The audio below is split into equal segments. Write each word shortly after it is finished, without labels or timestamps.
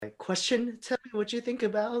Question, tell me what you think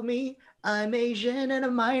about me. I'm Asian and a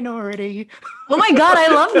minority. Oh my God, I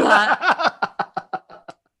love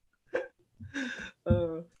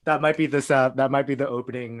that. That might be this. That might be the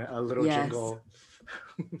opening little Yes. jingle.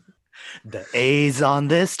 The A's on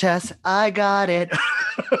this test, I got it.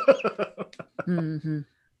 Mm-hmm.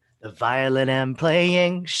 The violin I'm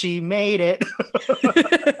playing, she made it.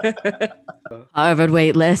 Harvard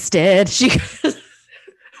waitlisted.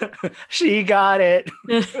 She got it.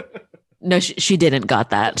 No, she didn't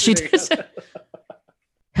got that. She did.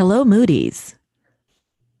 Hello, Moodies.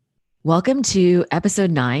 Welcome to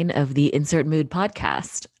episode 9 of the Insert Mood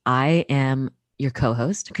podcast. I am your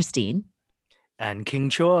co-host, Christine. And King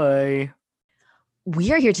Choi.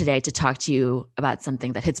 We are here today to talk to you about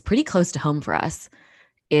something that hits pretty close to home for us.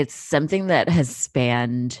 It's something that has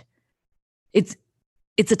spanned, it's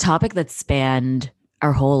a topic that spanned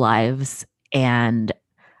our whole lives, and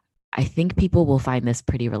I think people will find this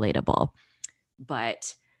pretty relatable.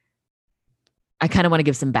 But I kind of want to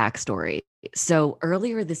give some backstory. So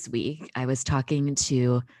earlier this week, I was talking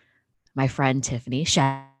to my friend Tiffany.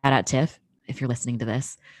 Shout out, Tiff, if you're listening to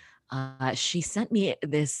this. She sent me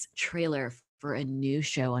this trailer for a new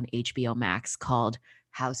show on HBO Max called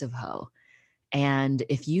House of Ho. And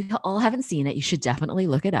if you all haven't seen it, you should definitely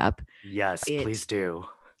look it up. Yes, please do.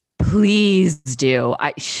 Please do.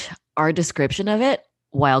 Our description of it,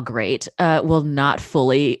 while great, will not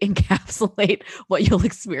fully encapsulate what you'll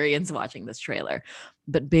experience watching this trailer.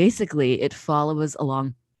 But basically, it follows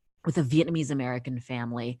along with a Vietnamese American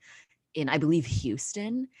family in, I believe,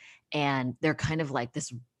 Houston. And they're kind of like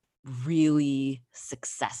this really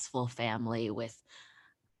successful family with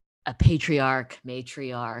a patriarch,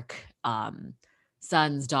 matriarch,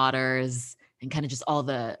 sons, daughters, and kind of just all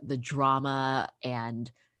the drama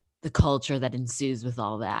and the culture that ensues with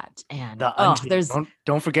all that. And the auntie.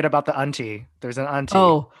 Don't forget about the auntie. There's an auntie.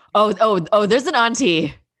 Oh, there's an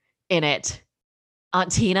auntie in it.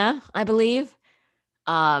 Aunt Tina, I believe.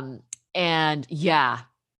 And yeah,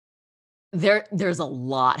 there's a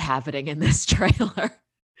lot happening in this trailer.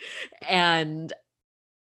 And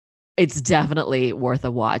it's definitely worth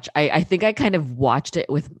a watch. I think I kind of watched it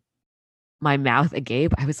with my mouth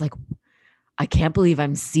agape. I was like, I can't believe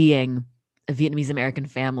I'm seeing a Vietnamese American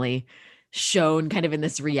family shown kind of in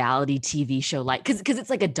this reality TV show, like because it's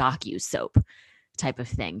like a docu-soap type of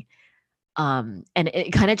thing. And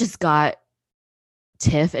it kind of just got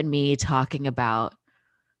Tiff and me talking about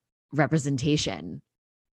representation,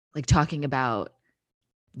 like talking about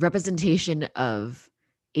representation of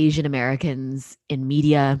Asian Americans in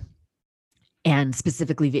media and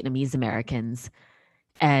specifically Vietnamese Americans,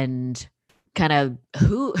 and kind of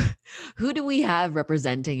who do we have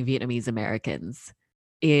representing Vietnamese Americans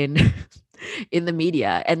in the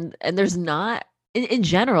media, and there's not in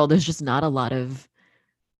general, there's just not a lot of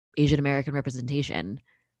Asian American representation.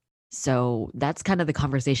 So that's kind of the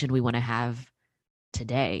conversation we want to have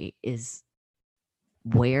today, is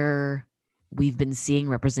where we've been seeing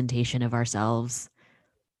representation of ourselves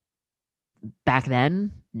back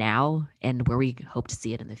then, now, and where we hope to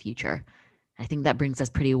see it in the future. I think that brings us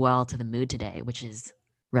pretty well to the mood today, which is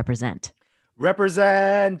represent.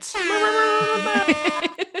 Represent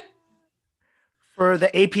for the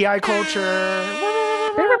API culture.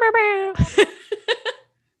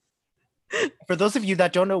 For those of you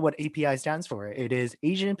that don't know what API stands for, it is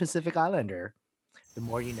Asian Pacific Islander. The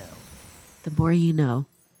more you know. The more you know.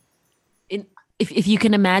 If you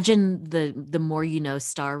can imagine the more you know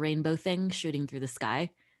star rainbow thing shooting through the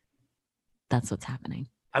sky, that's what's happening.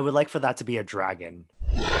 I would like for that to be a dragon.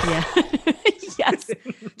 Yeah. Yes.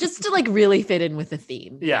 Just to like really fit in with the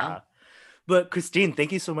theme. Yeah. But Christine,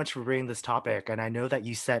 thank you so much for bringing this topic. And I know that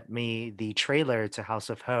you sent me the trailer to House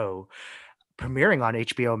of Ho, premiering on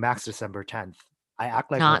HBO Max December 10th. I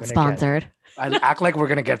act like not sponsored. I act like we're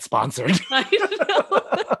gonna get sponsored. I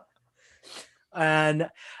know. And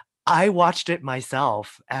I watched it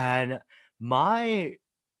myself, and my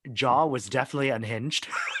jaw was definitely unhinged.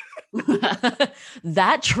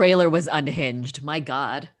 That trailer was unhinged. My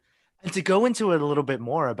God. And to go into it a little bit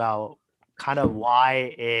more about kind of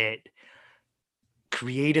why it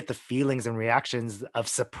created the feelings and reactions of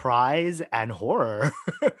surprise and horror.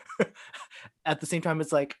 At the same time,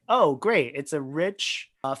 it's like, oh, great. It's a rich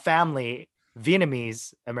family,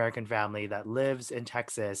 Vietnamese American family that lives in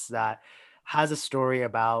Texas that has a story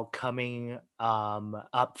about coming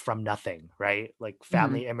up from nothing, right? Like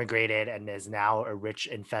family immigrated and is now a rich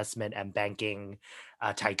investment and banking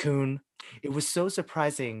tycoon. It was so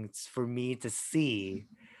surprising for me to see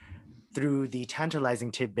through the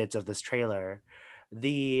tantalizing tidbits of this trailer,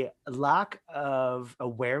 the lack of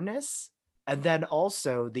awareness and then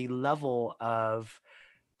also the level of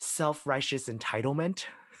self-righteous entitlement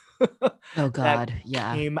Oh that God,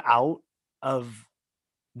 yeah. came out of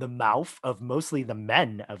the mouth of mostly the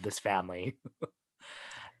men of this family.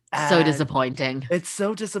 So And disappointing. it's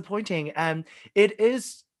so disappointing. And it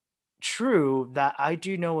is true that I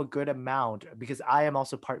do know a good amount because I am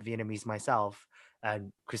also part Vietnamese myself.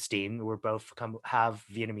 And Christine, we're both have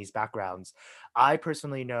Vietnamese backgrounds. I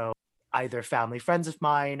personally know either family friends of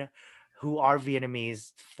mine who are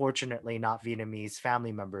Vietnamese, fortunately not Vietnamese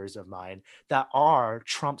family members of mine, that are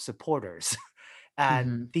Trump supporters. And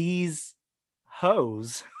Mhm. these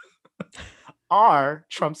hoes are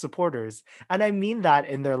Trump supporters. And I mean that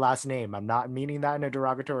in their last name. I'm not meaning that in a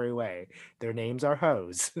derogatory way. Their names are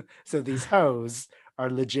hoes. So these hoes are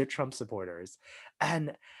legit Trump supporters.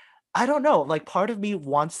 And I don't know, like part of me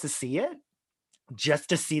wants to see it just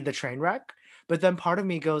to see the train wreck, but then part of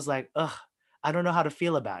me goes like, ugh, I don't know how to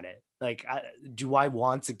feel about it. Like, do I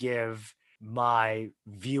want to give my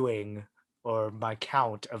viewing or my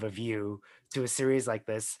count of a view to a series like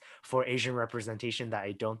this for Asian representation that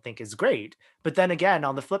I don't think is great? But then again,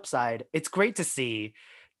 on the flip side, it's great to see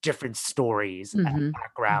different stories and Mhm. Mhm.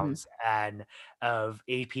 backgrounds and of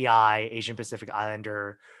API, Asian Pacific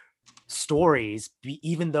Islander stories,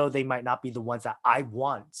 even though they might not be the ones that I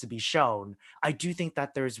want to be shown. I do think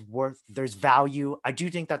that there's value. I do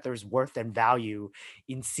think that there's worth and value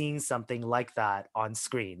in seeing something like that on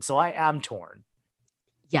screen. So I am torn.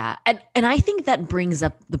 Yeah, and I think that brings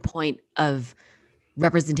up the point of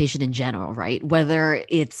representation in general, right? Whether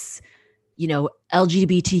it's,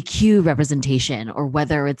 LGBTQ representation or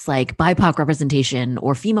whether it's like BIPOC representation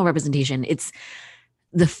or female representation, it's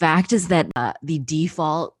the fact is that the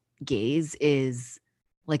default gaze is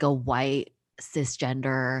like a white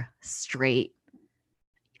cisgender straight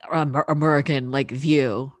American like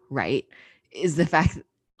view, right? Is the fact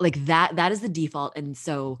like that is the default, and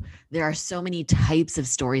so there are so many types of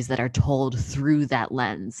stories that are told through that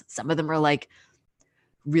lens. Some of them are like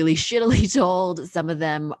really shittily told, some of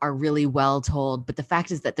them are really well told, but the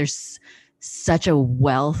fact is that there's such a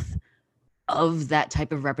wealth of that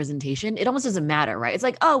type of representation. It almost doesn't matter, right? It's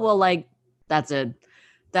like, oh well, like that's a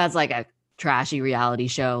that's like a trashy reality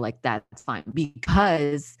show, like that's fine,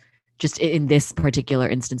 because just in this particular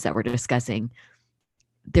instance that we're discussing,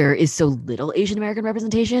 there is so little Asian American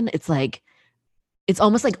representation. It's like it's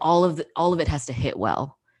almost like all of it has to hit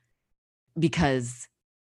well, because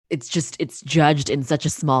it's judged in such a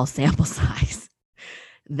small sample size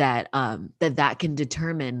that that can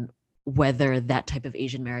determine whether that type of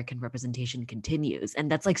Asian American representation continues.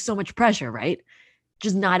 And that's like so much pressure, right?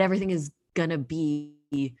 Just not everything is gonna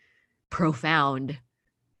be profound.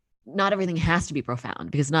 Not everything has to be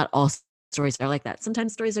profound, because not all stories are like that.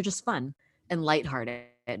 Sometimes stories are just fun and lighthearted.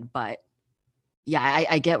 But yeah,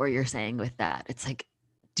 I get what you're saying with that. It's like,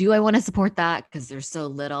 do I want to support that? Because there's so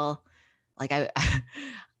little. Like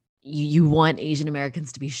you want Asian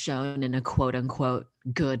Americans to be shown in a quote unquote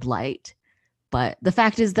good light. But the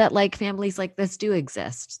fact is that like families like this do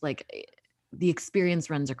exist. Like the experience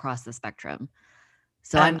runs across the spectrum.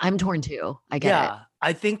 So I'm And I'm torn too. I get it. yeah,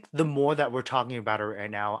 I think the more that we're talking about it right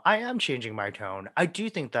now, I am changing my tone. I do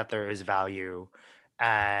think that there is value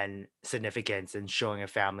and significance in showing a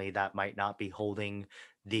family that might not be holding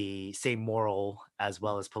the same moral as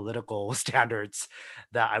well as political standards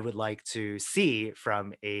that I would like to see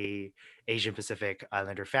from a Asian Pacific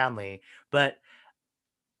Islander family. But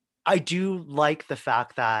I do like the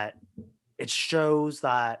fact that it shows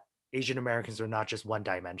that Asian Americans are not just one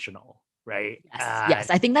dimensional, right? Yes. And Yes.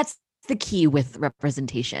 I think that's the key with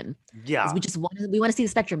representation, is we yeah, just want to see the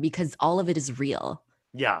spectrum, because all of it is real.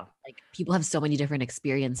 yeah. Like people have so many different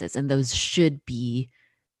experiences, and those should be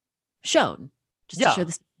shown, just to show Yeah,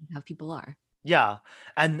 the how people are. yeah,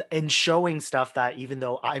 and in showing stuff that even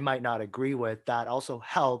though I might not agree with, that also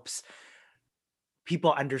helps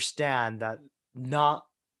people understand that not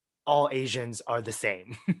all Asians are the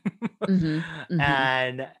same. Mhm.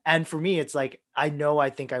 Mhm. And for me, it's like, I know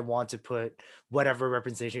I think I want to put whatever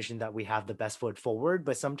representation that we have the best foot forward,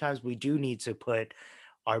 but sometimes we do need to put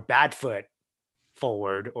our bad foot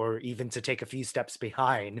forward or even to take a few steps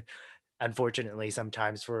behind, unfortunately,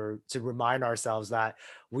 sometimes for to remind ourselves that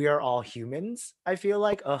we are all humans. I feel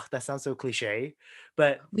like, oh, that sounds so cliche,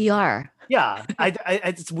 but We are. yeah,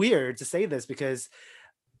 it's weird to say this because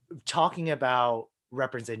talking about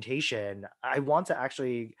representation, I want to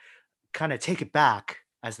actually kind of take it back,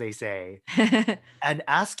 as they say, and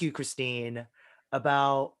ask you, Christine,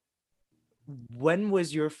 about when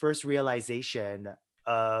was your first realization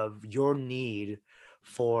of your need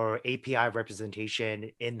for API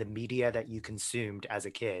representation in the media that you consumed as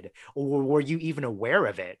a kid? Or were you even aware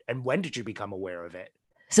of it? And when did you become aware of it?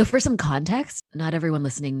 So for some context, not everyone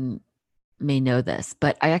listening may know this,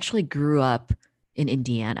 but I actually grew up in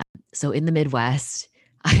Indiana. So in the Midwest,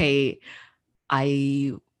 I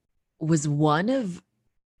I was one of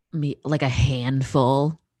me like a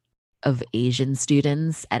handful of Asian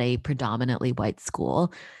students at a predominantly white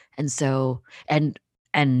school. And so and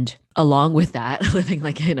along with that, living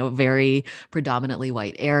like in a very predominantly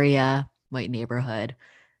white area, white neighborhood,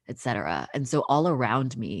 etc. And so all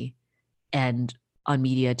around me and on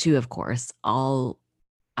media too, of course, all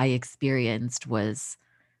I experienced was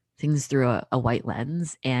things through a white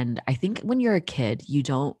lens. And I think when you're a kid, you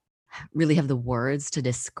don't really have the words to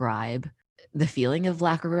describe the feeling of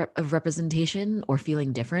lack of representation or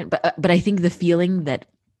feeling different. But I think the feeling that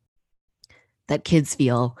kids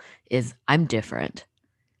feel is I'm different.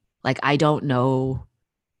 Like I don't know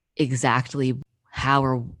exactly how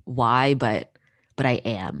or why, but I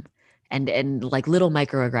am. And like little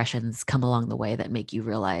microaggressions come along the way that make you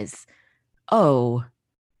realize, oh,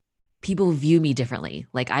 people view me differently.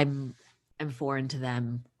 Like I'm foreign to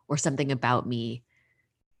them or something about me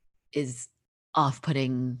is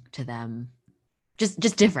off-putting to them. Just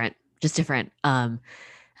different, just different. I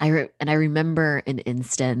remember an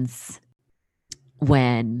instance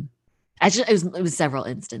when actually it was several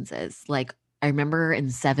instances. Like I remember in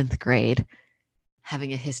 7th grade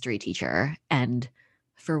having a history teacher, and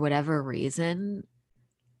for whatever reason,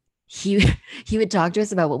 he he would talk to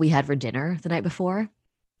us about what we had for dinner the night before.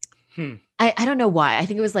 I don't know why. I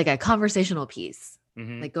think it was like a conversational piece.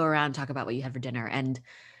 Like go around, talk about what you had for dinner. And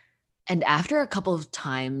after a couple of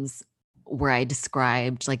times where I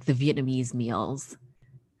described like the Vietnamese meals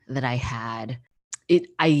that I had,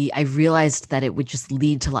 I realized that it would just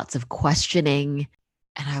lead to lots of questioning.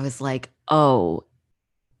 And I was like, oh,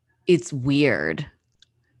 it's weird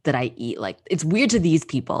that I eat like it's weird to these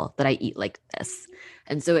people that I eat like this.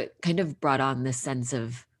 And so it kind of brought on this sense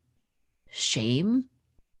of shame.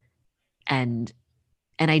 And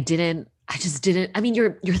I just didn't. I mean,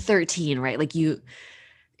 you're 13, right? Like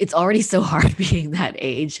it's already so hard being that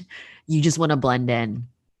age. You just want to blend in,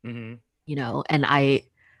 and I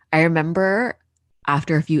remember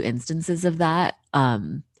after a few instances of that,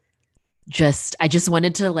 I just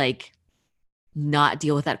wanted to like not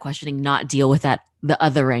deal with that questioning, not deal with that the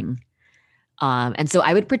othering. And so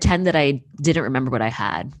I would pretend that I didn't remember what I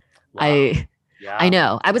had. Wow. I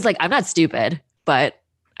know. I was like, I'm not stupid, but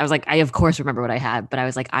I was like, I of course remember what I had, but I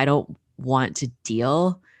was like, I don't want to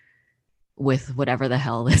deal with whatever the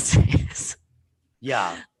hell this is.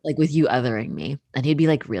 Yeah. Like with you othering me. And he'd be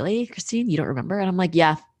like, really, Christine, you don't remember? And I'm like,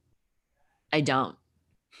 yeah, I don't.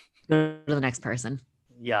 Go to the next person.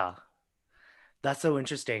 Yeah. That's so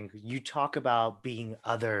interesting. You talk about being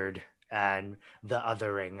othered and the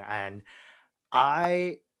othering. And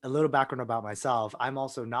a little background about myself. I'm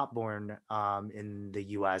also not born in the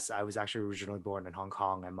US. I was actually originally born in Hong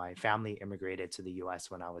Kong, and my family immigrated to the US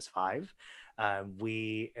when I was 5.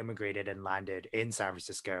 We immigrated and landed in San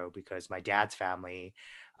Francisco because my dad's family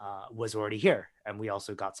was already here. And we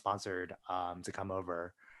also got sponsored to come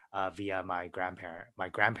over via my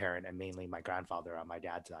grandparent, and mainly my grandfather on my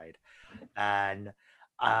dad's side. And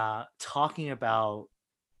talking about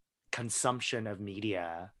consumption of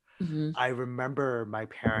media, Mm-hmm. I remember my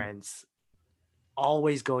parents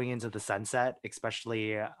always going into the sunset,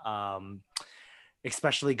 especially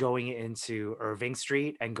going into Irving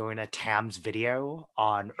Street and going to Tam's Video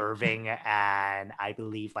on Irving and I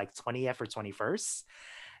believe like 20th or 21st.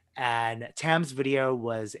 And Tam's Video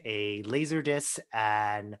was a Laserdisc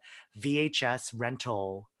and VHS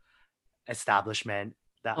rental establishment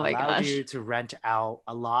that Oh my allowed gosh. you to rent out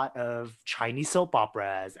a lot of Chinese soap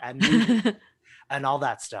operas and movies and all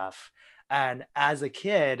that stuff. And as a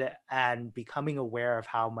kid and becoming aware of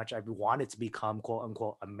how much I wanted to become quote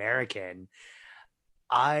unquote American,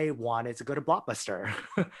 I wanted to go to Blockbuster.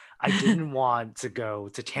 I didn't want to go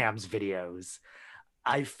to Tam's Videos.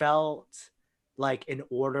 I felt like in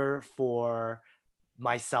order for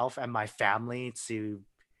myself and my family to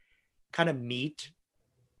kind of meet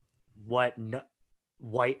what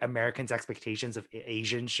white Americans' expectations of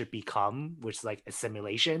Asians should become, which is like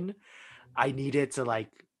assimilation, I needed to like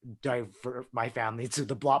divert my family to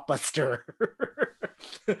the Blockbuster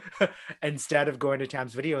instead of going to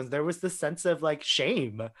Tam's Videos. There was this sense of like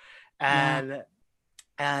shame Yeah.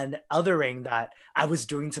 and othering that I was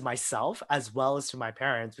doing to myself as well as to my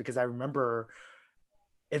parents, because I remember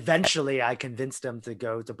eventually I convinced them to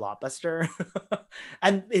go to Blockbuster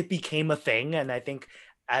and it became a thing. And I think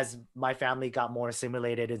as my family got more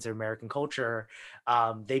assimilated into American culture,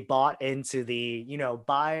 they bought into the,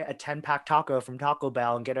 buy a 10-pack taco from Taco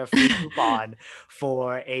Bell and get a free coupon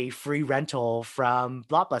for a free rental from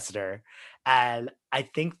Blockbuster. And I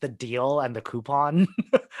think the deal and the coupon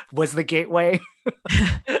was the gateway.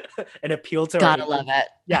 An appeal to our Gotta love Asian,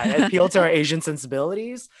 yeah, an appeal to our it. Asian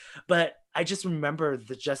sensibilities. But I just remember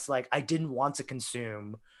that just like I didn't want to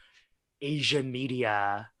consume Asian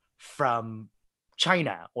media from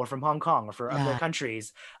China or from Hong Kong or from other Yeah.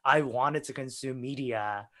 countries. I wanted to consume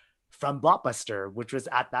media from Blockbuster, which was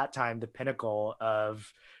at that time the pinnacle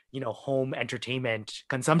of, home entertainment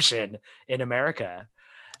consumption in America.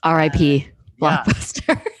 Uh, R.I.P. yeah.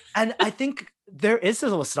 Blockbuster. And I think there is a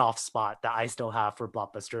little soft spot that I still have for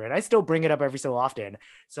Blockbuster, and I still bring it up every so often.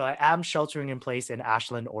 So I am sheltering in place in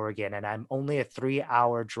Ashland, Oregon, and I'm only a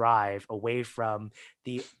 3-hour drive away from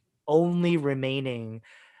the only remaining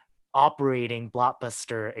operating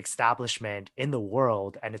Blockbuster establishment in the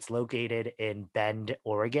world, and it's located in Bend,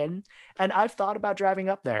 Oregon. And I've thought about driving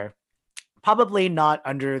up there, probably not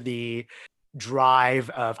under the drive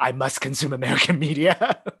of I must consume American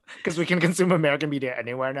media because we can consume American media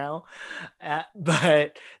anywhere now.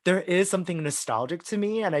 But there is something nostalgic to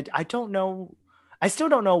me, and I don't know. I still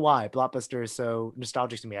don't know why Blockbuster is so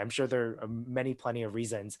nostalgic to me. I'm sure there are plenty of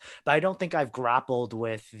reasons, but I don't think I've grappled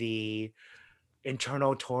with the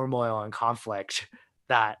internal turmoil and conflict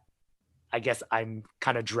that I guess I'm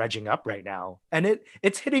kind of dredging up right now. And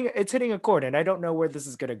it's hitting a chord, and I don't know where this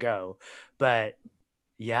is gonna go. But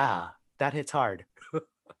yeah, that hits hard.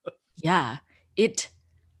 Yeah. It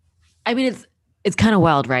I mean it's kind of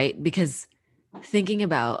wild, right? Because thinking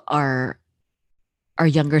about our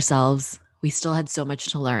younger selves, we still had so much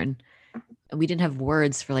to learn. And we didn't have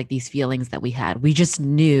words for like these feelings that we had. We just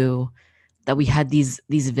knew that we had these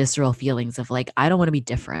visceral feelings of like, I don't want to be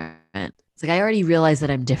different. It's like I already realized that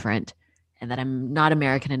I'm different and that I'm not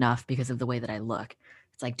American enough because of the way that I look.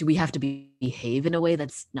 It's like, do we have to behave in a way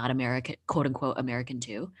that's not American, quote unquote American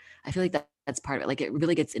too? I feel like that's part of it. Like it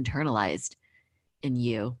really gets internalized in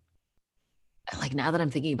you. Like now that I'm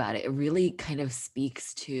thinking about it, it really kind of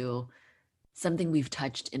speaks to something we've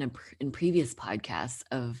touched in previous podcasts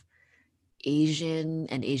of Asian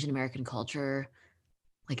and Asian American culture,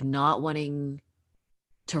 like not wanting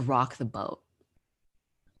to rock the boat.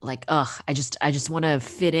 Like, ugh, I just want to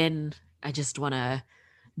fit in. I just want to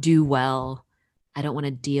do well. I don't want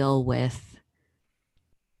to deal with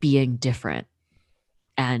being different.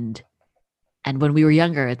 And and when we were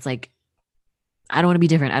younger, it's like, I don't want to be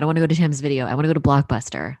different. I don't want to go to Tim's Video. I want to go to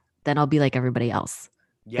Blockbuster. Then I'll be like everybody else.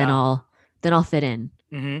 Then Yeah. I'll fit in,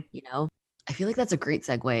 Hmm. you know? I feel like that's a great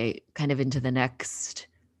segue kind of into the next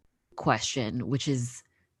question, which is,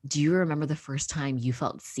 do you remember the first time you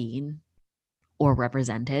felt seen or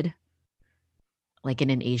represented, like in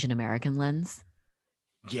an Asian American lens?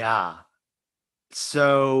 Yeah.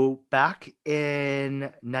 So back in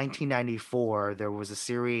 1994, there was a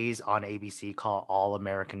series on ABC called All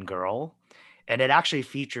American Girl, and it actually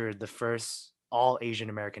featured the first all Asian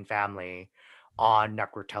American family on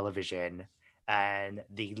network television. And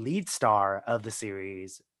the lead star of the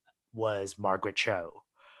series was Margaret Cho.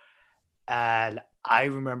 And I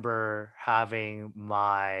remember having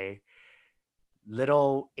my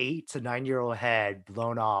little 8 to 9 year old head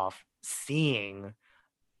blown off seeing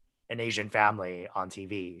an Asian family on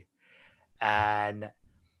TV. And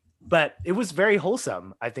but it was very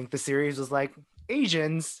wholesome. I think the series was like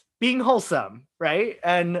Asians being wholesome, right?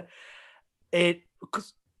 And it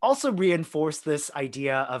also reinforced this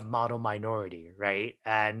idea of model minority, right?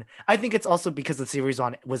 And I think it's also because the series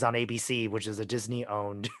was on ABC, which is a Disney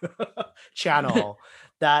owned channel,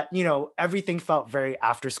 that everything felt very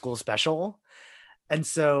after school special. And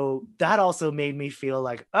so that also made me feel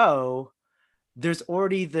like, oh, there's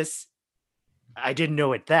already this, I didn't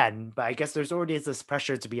know it then, but I guess there's already this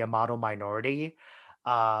pressure to be a model minority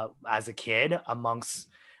as a kid amongst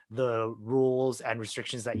the rules and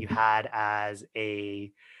restrictions that you had as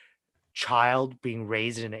a child being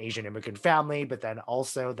raised in an Asian immigrant family, but then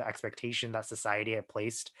also the expectation that society had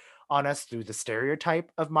placed on us through the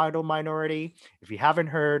stereotype of model minority. If you haven't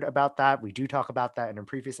heard about that, we do talk about that in a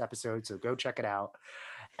previous episode, so go check it out.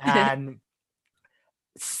 And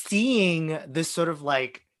seeing this sort of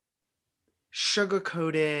like sugar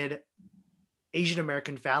coated Asian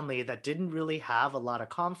American family that didn't really have a lot of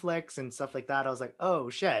conflicts and stuff like that, I was like, oh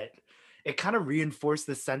shit. It kind of reinforced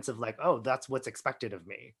this sense of like, oh, that's what's expected of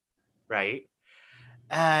me, right?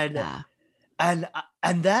 And Yeah.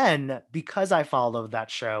 and then because I followed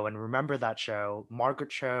that show and remember that show,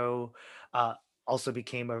 Margaret Cho uh, also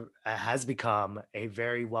has become a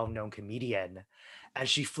very well known comedian, and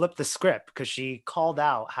she flipped the script because she called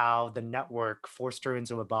out how the network forced her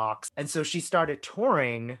into a box, and so she started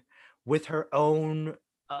touring with her own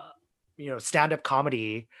stand up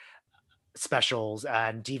comedy specials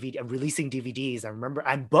and DVD and releasing DVDs.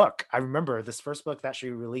 I remember this first book that she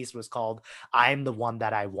released was called I'm the One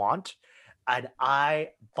That I Want. And I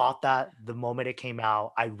bought that the moment it came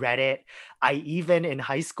out. I read it. I even in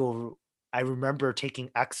high school, I remember taking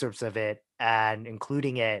excerpts of it and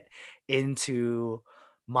including it into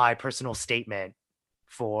my personal statement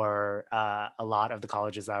for a lot of the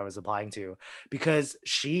colleges I was applying to, because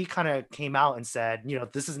she kind of came out and said,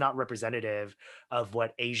 this is not representative of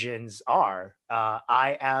what Asians are.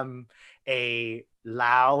 I am a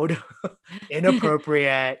loud,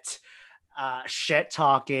 inappropriate, shit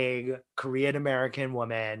talking Korean American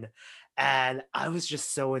woman. And I was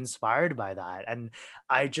just so inspired by that. And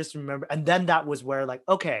I just remember, and then that was where, like,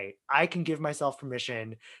 okay, I can give myself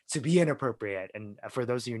permission to be inappropriate. And for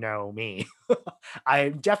those of you who know me, I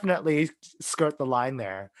definitely skirt the line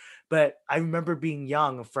there. But I remember being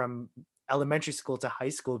young, from elementary school to high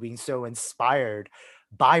school, being so inspired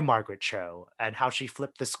by Margaret Cho and how she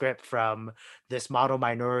flipped the script from this model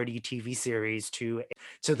minority TV series to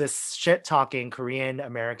this shit talking Korean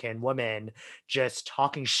American woman just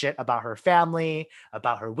talking shit about her family,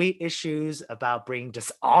 about her weight issues, about bringing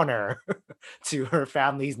dishonor to her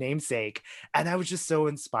family's namesake. And I was just so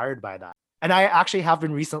inspired by that. And I actually have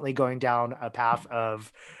been recently going down a path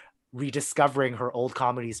of rediscovering her old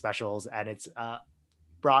comedy specials, and it's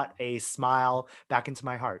brought a smile back into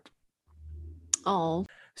my heart. Oh,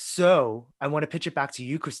 So I want to pitch it back to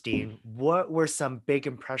you, Christine. What were some big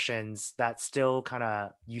impressions that still kind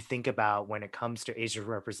of you think about when it comes to Asian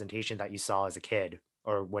representation that you saw as a kid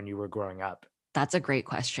or when you were growing up? that's a great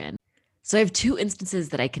question. So I have two instances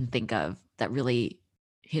that I can think of that really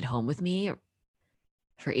hit home with me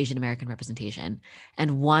for Asian American representation.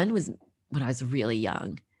 And one was when I was really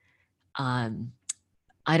young.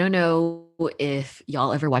 I don't know if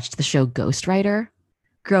y'all ever watched the show Ghost Rider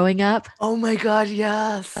growing up. Oh my God,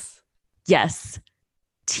 yes. Yes.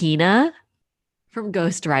 Tina from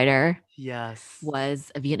Ghost Rider Yes.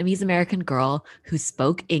 was a Vietnamese American girl who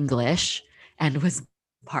spoke English and was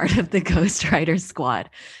part of the Ghost Rider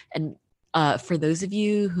squad. And for those of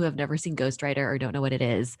you who have never seen Ghost Rider or don't know what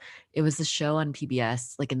it was a show on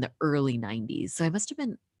PBS like in the early 90s. So I must have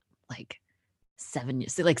been like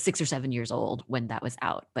 6 or 7 years old when that was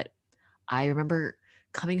out. But I remember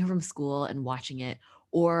coming home from school and watching it,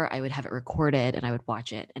 or I would have it recorded and I would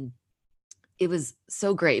watch it. And it was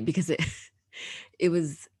so great because it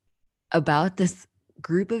was about this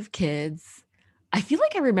group of kids. I feel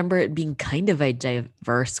like I remember it being kind of a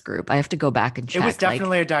diverse group. I have to go back and check. It was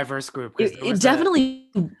definitely a diverse group. It definitely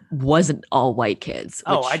wasn't all white kids.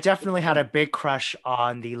 Oh, I definitely had a big crush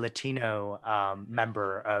on the Latino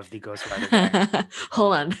member of the Ghost Rider gang.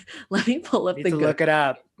 Hold on. Let me pull up Need to look it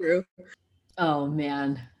up. Oh,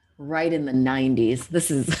 man. Right in the 90s.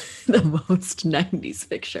 This is the most 90s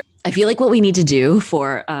picture. I feel like what we need to do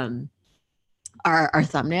for our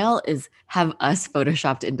thumbnail is have us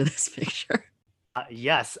photoshopped into this picture.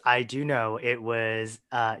 Yes, I do know. It was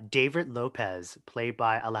David Lopez, played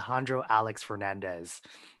by Alejandro Alex Fernandez.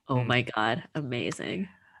 Oh my God. Amazing.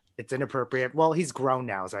 It's inappropriate. Well, he's grown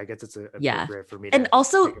now, so I guess it's appropriate for me to and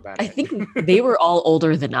also, think about I it. think they were all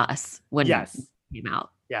older than us when Yes. it came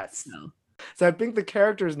out. Yes. So, So I think the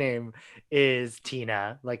character's name is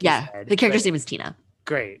Tina, like you said. the character's name is Tina.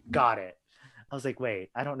 Great, got it. I was like, wait,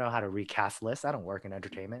 I don't know how to recast lists. I don't work in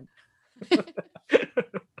entertainment.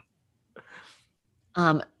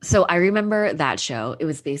 So I remember that show. It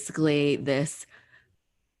was basically this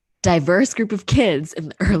diverse group of kids in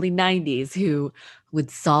the early 90s who would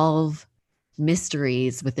solve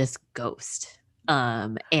mysteries with this ghost.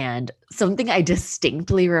 And something I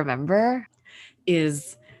distinctly remember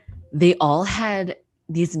is they all had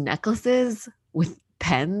these necklaces with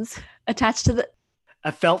pens attached to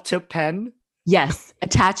a felt tip pen. Yes,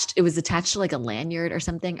 attached. It was attached to like a lanyard or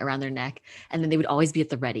something around their neck. And then they would always be at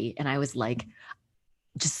the ready. And I was like,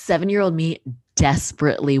 just 7-year-old me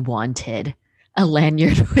desperately wanted a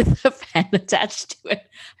lanyard with a pen attached to it.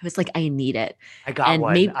 I was like, I need it. I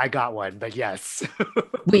got one, but yes.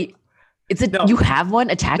 Wait, you have one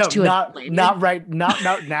attached to it?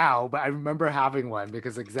 Not now, but I remember having one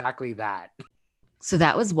because exactly that. So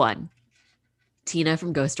that was one. Tina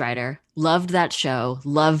from Ghost Rider. Loved that show.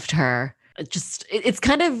 Loved her. It's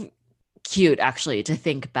kind of cute actually to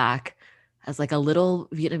think back as like a little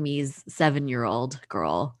Vietnamese 7-year-old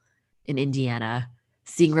girl in Indiana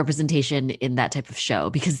seeing representation in that type of show,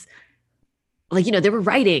 because like, they were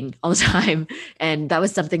writing all the time. And that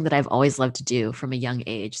was something that I've always loved to do from a young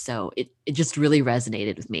age. So it just really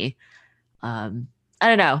resonated with me. I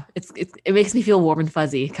don't know. It makes me feel warm and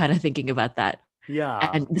fuzzy kind of thinking about that. Yeah.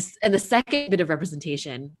 And the second bit of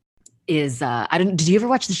representation is I don't. Did you ever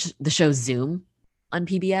watch the show Zoom on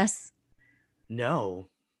PBS? No.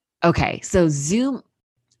 Okay, so Zoom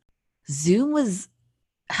was,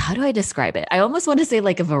 how do I describe it? I almost want to say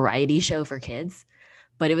like a variety show for kids,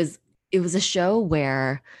 but it was a show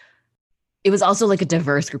where it was also like a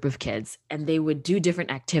diverse group of kids, and they would do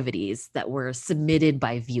different activities that were submitted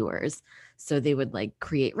by viewers. So they would like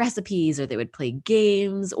create recipes, or they would play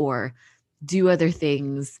games, or do other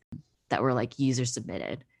things that were like user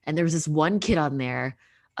submitted. And there was this one kid on there.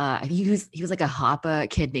 He was like a Hapa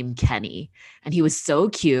kid named Kenny, and he was so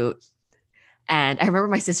cute. And I remember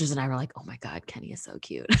my sisters and I were like, "Oh my god, Kenny is so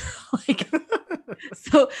cute!" Like,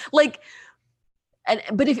 so like,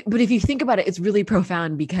 but if you think about it, it's really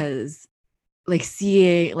profound because like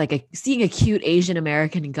seeing a cute Asian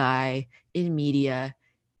American guy in media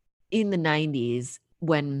in the 90s,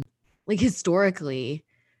 when like historically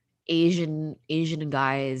Asian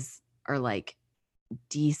guys are like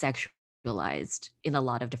desexualized in a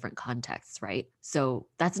lot of different contexts, right? So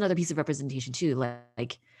that's another piece of representation too.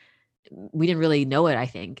 Like we didn't really know it, I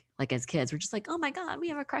think, like as kids. We're just like, oh my God, we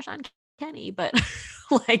have a crush on Kenny. But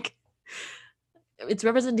like it's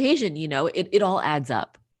representation, it all adds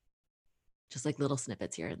up. Just like little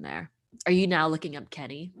snippets here and there. Are you now looking up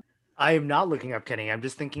Kenny? I am not looking up Kenny. I'm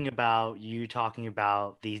just thinking about you talking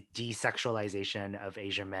about the desexualization of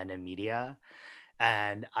Asian men in media.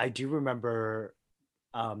 And I do remember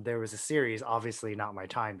there was a series, obviously not my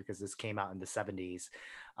time because this came out in the 70s,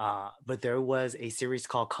 but there was a series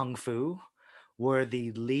called Kung Fu where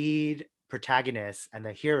the lead protagonist and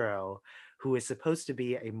the hero, who is supposed to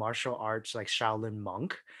be a martial arts like Shaolin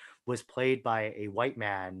monk, was played by a white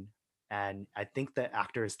man. And I think the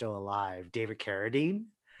actor is still alive, David Carradine.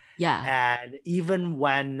 Yeah. And even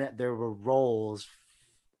when there were roles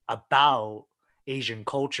about Asian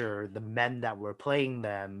culture, the men that were playing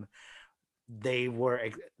them, they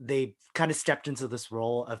kind of stepped into this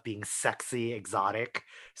role of being sexy, exotic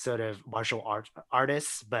sort of martial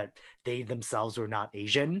artists, but they themselves were not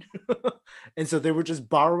Asian. And so they were just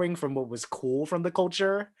borrowing from what was cool from the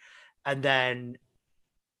culture and then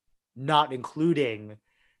not including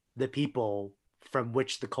the people from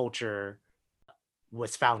which the culture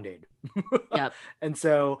was founded. Yep. And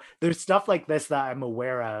so there's stuff like this that I'm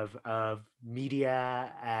aware of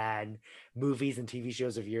media and movies and TV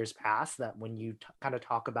shows of years past, that when you kind of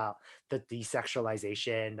talk about the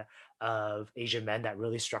desexualization of Asian men, that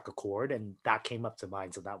really struck a chord, and that came up to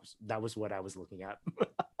mind. So that was what I was looking at.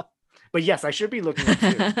 But yes, I should be looking up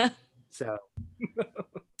Zoom. So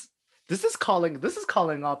this is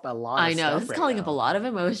calling up a lot I of know. This stuff is right calling up a now. lot of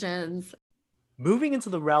emotions. Moving into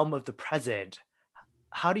the realm of the present,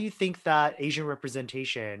 how do you think that Asian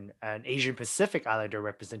representation and Asian Pacific Islander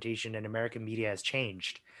representation in American media has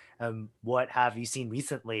changed? What have you seen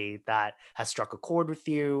recently that has struck a chord with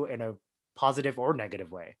you in a positive or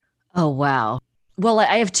negative way? Oh, wow. Well,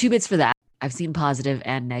 I have two bits for that. I've seen positive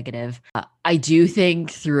and negative. I do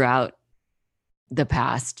think throughout the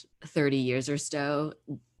past 30 years or so,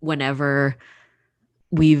 whenever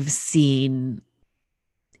we've seen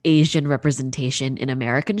Asian representation in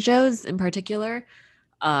American shows in particular,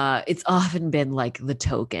 it's often been like the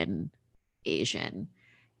token Asian.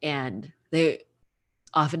 And they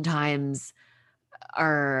oftentimes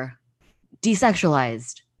are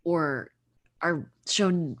desexualized, or are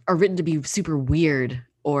written to be super weird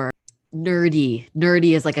or nerdy.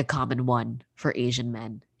 Nerdy is like a common one for Asian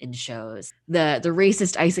men in shows. The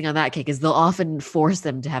racist icing on that cake is they'll often force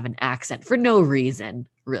them to have an accent for no reason,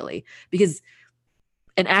 really, because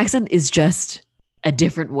an accent is just a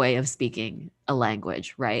different way of speaking a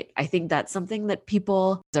language, right? I think that's something that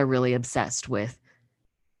people are really obsessed with,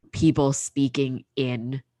 people speaking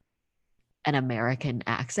in an American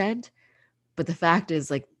accent. But the fact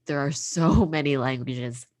is, like, there are so many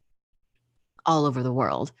languages all over the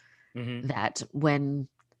world Mm-hmm. that when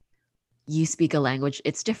you speak a language,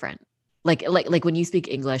 it's different. Like when you speak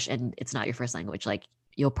English and it's not your first language, like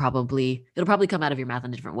it'll probably come out of your mouth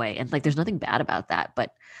in a different way. And like there's nothing bad about that.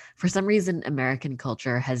 But for some reason, American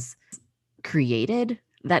culture has created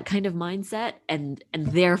that kind of mindset, and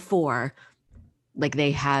therefore like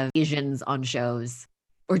they have Asians on shows,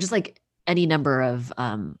 or just like any number of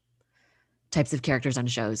types of characters on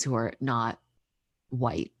shows who are not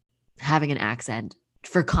white having an accent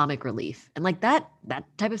for comic relief. And like that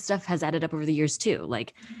type of stuff has added up over the years too.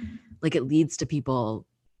 Like it leads to people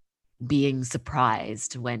being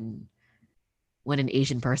surprised when an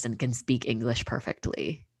Asian person can speak English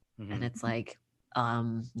perfectly. Mm-hmm. And it's like,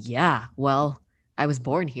 yeah, well, I was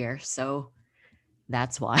born here, so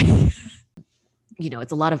that's why.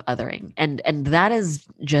 It's a lot of othering. And that has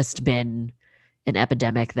just been an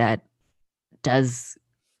epidemic that does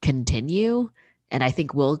continue, and I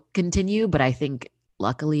think will continue. But I think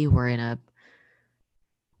luckily we're in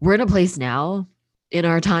a place now in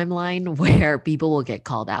our timeline where people will get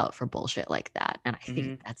called out for bullshit like that, and I think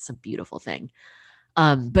Hmm. that's a beautiful thing.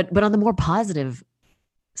 But on the more positive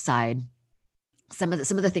side, some of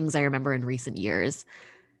the things I remember in recent years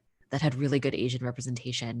that had really good Asian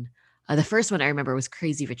representation. The first one I remember was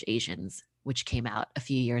Crazy Rich Asians, which came out a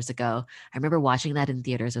few years ago. I remember watching that in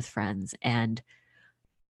theaters with friends. And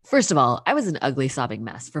first of all, I was an ugly sobbing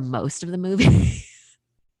mess for most of the movie.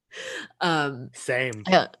 um, Same.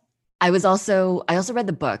 I, I also read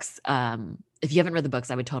the books. If you haven't read the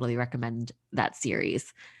books, I would totally recommend that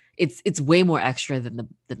series. It's way more extra than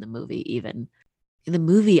the movie even. In the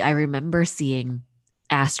movie, I remember seeing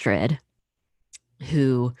Astrid,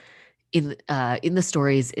 who in the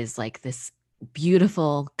stories is like this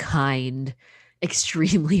beautiful, kind,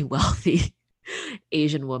 extremely wealthy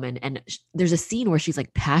Asian woman, and there's a scene where she's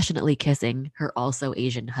like passionately kissing her also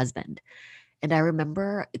Asian husband, and I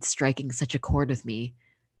remember it striking such a chord with me.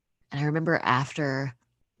 And I remember after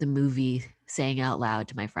the movie saying out loud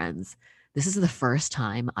to my friends, "This is the first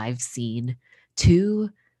time I've seen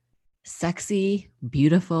two sexy,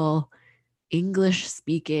 beautiful, English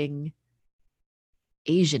speaking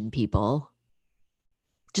Asian people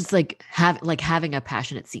just having a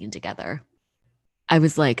passionate scene together." I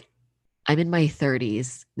was like, I'm in my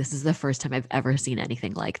 30s. This is the first time I've ever seen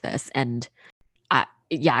anything like this. And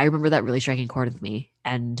I remember that really striking chord with me.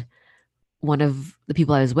 And one of the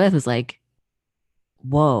people I was with was like,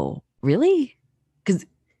 "Whoa, really?" Because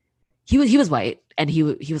he was white, and he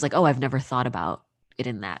was like, "Oh, I've never thought about it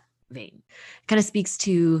in that vein." Kind of speaks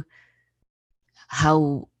to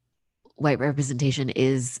how white representation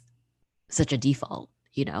is such a default,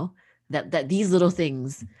 that these little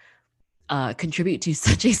things contribute to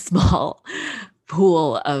such a small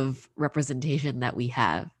pool of representation that we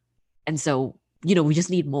have. And so, we just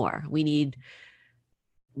need more. We need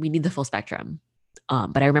the full spectrum.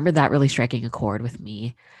 But I remember that really striking a chord with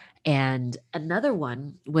me. And another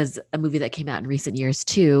one was a movie that came out in recent years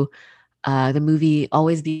too. The movie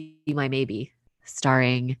Always Be My Maybe,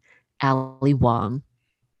 starring Ali Wong.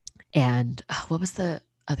 And what was the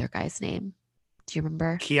other guy's name? Do you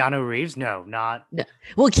remember? Keanu Reeves? No, not. No.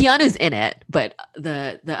 Well, Keanu's in it, but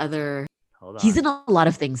the other Hold he's on. in a lot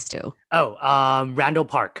of things too. Oh, Randall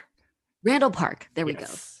Park. Randall Park. There we go.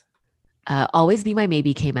 Yes. Always Be My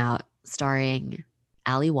Maybe came out starring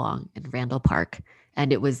Ali Wong and Randall Park.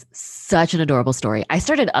 And it was such an adorable story. I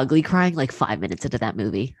started ugly crying like 5 minutes into that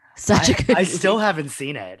movie. Such a good I movie. still haven't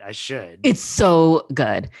seen it. I should. It's so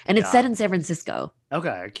good. And it's set Yeah. in San Francisco.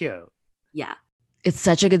 Okay, cute. Yeah. It's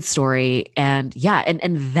such a good story. And yeah, and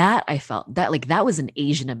that I felt that like that was an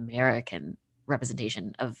Asian American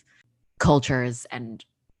representation of cultures and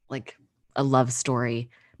like a love story.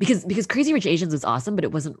 Because Crazy Rich Asians was awesome, but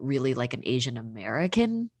it wasn't really like an Asian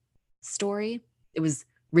American story. It was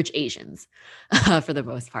rich Asians for the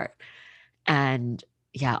most part. And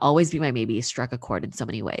yeah, Always Be My Maybe struck a chord in so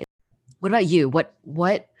many ways. What about you?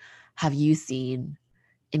 What have you seen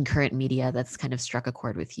in current media that's kind of struck a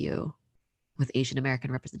chord with you with Asian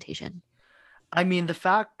American representation? I mean, the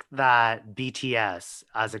fact that BTS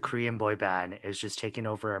as a Korean boy band is just taking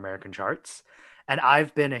over American charts, and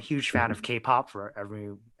I've been a huge fan of K-pop for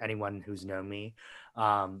anyone who's known me,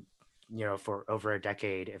 um, for over a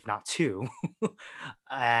decade, if not two,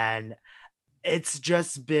 and it's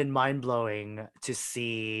just been mind blowing to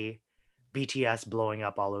see BTS blowing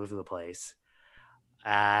up all over the place.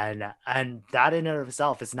 And that in and of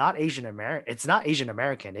itself, it's not Asian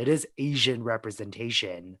American, it is Asian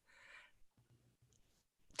representation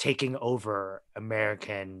taking over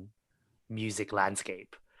American music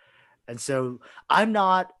landscape. And so I'm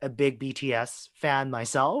not a big BTS fan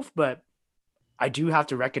myself, but I do have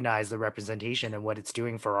to recognize the representation and what it's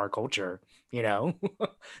doing for our culture, you know.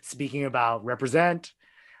 Speaking about represent,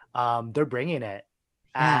 they're bringing it.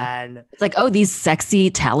 Yeah. And It's like, oh, these sexy,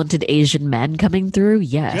 talented Asian men coming through.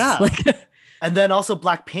 Yes. yeah, Like, and then also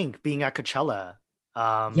Blackpink being at Coachella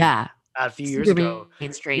yeah. a few years Super ago.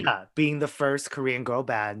 mainstream. Yeah, being the first Korean girl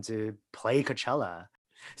band to play Coachella.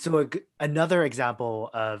 So another example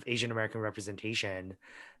of Asian American representation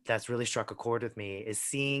that's really struck a chord with me is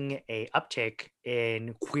seeing a uptick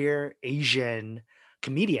in queer Asian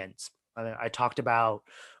comedians. I talked about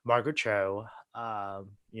Margaret Cho,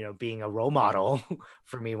 being a role model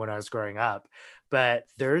for me when I was growing up, but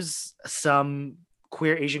there's some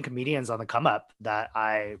queer Asian comedians on the come up that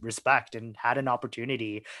I respect and had an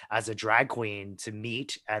opportunity as a drag queen to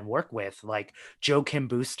meet and work with, like Joe Kim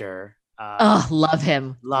Booster. Oh, love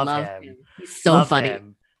him. Love Love him. him. He's so Love funny.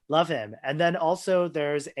 him. Love him. And then also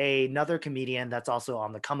there's another comedian that's also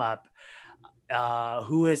on the come up,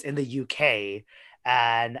 who is in the UK,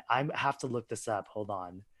 and I have to look this up. Hold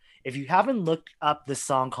on. If you haven't looked up this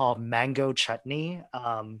song called Mango Chutney,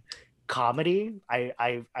 comedy,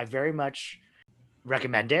 I very much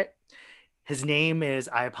recommend it. His name is,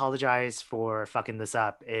 I apologize for fucking this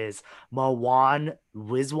up, is Mawan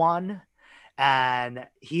Rizwan, and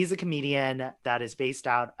he's a comedian that is based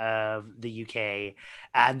out of the UK.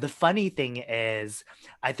 And the funny thing is,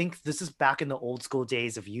 I think this is back in the old school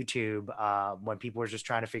days of YouTube, when people were just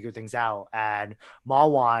trying to figure things out. And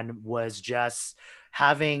Malwan was just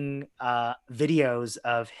having videos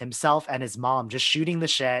of himself and his mom just shooting the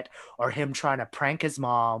shit, or him trying to prank his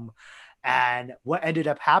mom. And what ended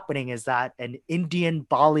up happening is that an Indian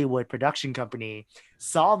Bollywood production company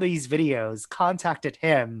saw these videos, contacted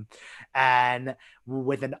him, and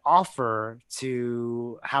with an offer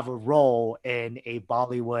to have a role in a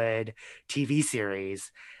Bollywood TV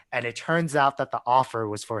series. And it turns out that the offer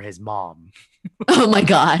was for his mom. Oh my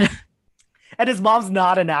God. And his mom's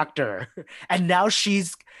not an actor. And now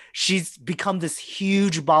she's become this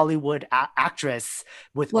huge Bollywood actress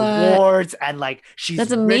with What? awards, and like she's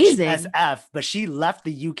That's rich as amazing. F, but she left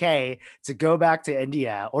the UK to go back to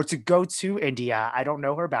India, or to go to India. I don't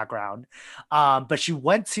know her background. But she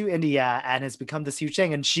went to India and has become this huge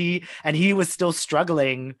thing. And he was still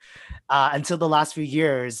struggling until the last few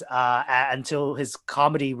years, until his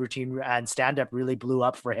comedy routine and stand up really blew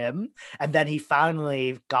up for him. And then he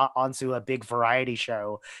finally got onto a big variety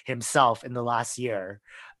show himself in the last year.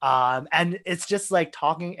 And it's just like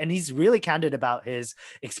talking, and he's really candid about his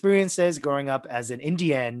experiences growing up as an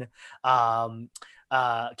Indian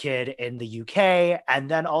kid in the UK, and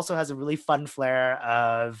then also has a really fun flair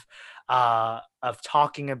of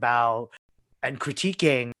talking about and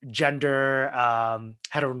critiquing gender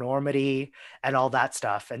heteronormity and all that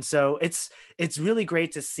stuff. And so it's really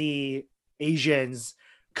great to see Asians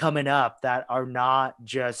coming up that are not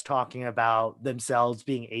just talking about themselves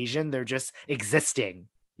being Asian, they're just existing,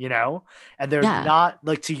 you know? And they're Yeah. not,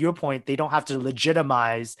 like, to your point, they don't have to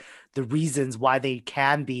legitimize the reasons why they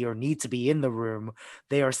can be or need to be in the room.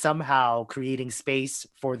 They are somehow creating space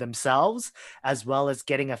for themselves, as well as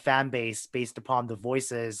getting a fan base based upon the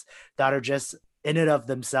voices that are just in and of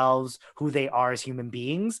themselves, who they are as human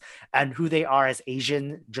beings, and who they are as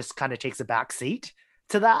Asian just kind of takes a back seat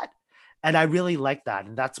to that. And I really like that,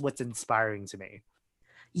 and that's what's inspiring to me.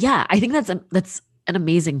 Yeah, I think that's an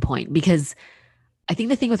amazing point, because I think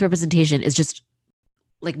the thing with representation is just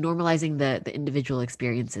like normalizing the individual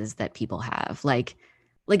experiences that people have. Like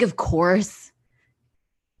of course,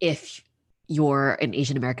 if you're an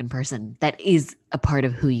Asian American person, that is a part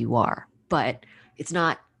of who you are, but it's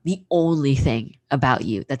not the only thing about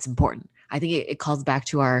you that's important. I think it calls back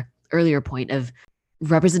to our earlier point of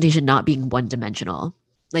representation not being one dimensional.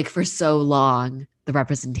 Like for so long, the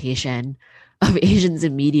representation of Asians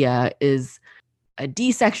in media is a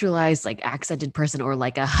desexualized, like accented person, or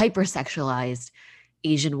like a hypersexualized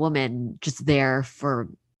Asian woman just there for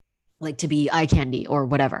like to be eye candy or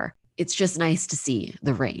whatever. It's just nice to see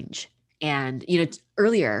the range. And, you know,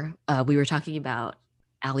 earlier we were talking about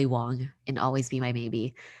Ali Wong in Always Be My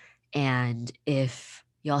Maybe. And if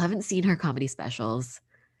y'all haven't seen her comedy specials,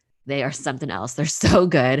 they are something else. They're so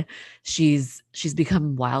good. She's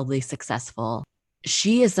become wildly successful.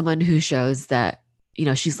 She is someone who shows that, you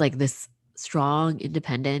know, she's like this strong,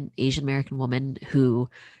 independent Asian American woman who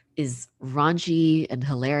is raunchy and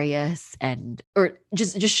hilarious, and or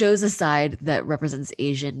just shows a side that represents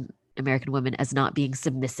Asian American women as not being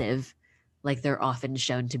submissive like they're often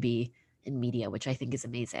shown to be in media, which I think is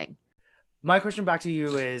amazing. My question back to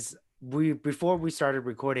you is, we before we started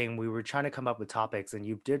recording, we were trying to come up with topics, and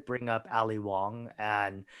you did bring up Ali Wong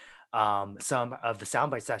and some of the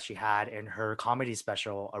sound bites that she had in her comedy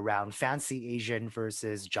special around fancy Asian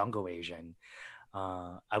versus jungle Asian.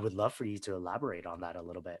 I would love for you to elaborate on that a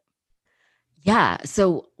little bit. Yeah.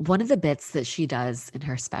 So one of the bits that she does in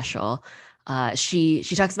her special, she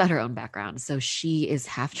talks about her own background. So she is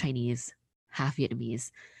half Chinese, half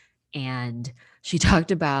Vietnamese, and she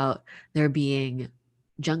talked about there being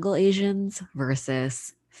jungle Asians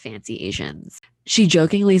versus fancy Asians. She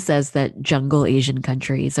jokingly says that jungle Asian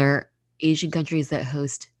countries are Asian countries that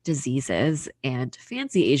host diseases, and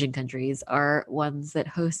fancy Asian countries are ones that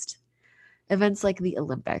host events like the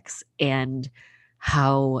Olympics, and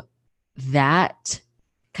how that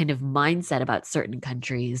kind of mindset about certain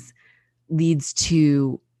countries leads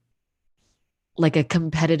to like a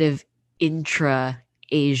competitive intra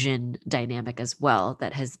Asian dynamic as well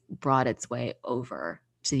that has brought its way over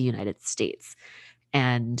to the United States.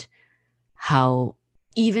 And how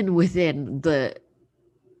even within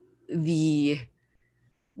the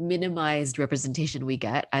minimized representation we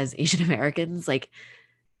get as Asian Americans, like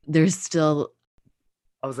there's still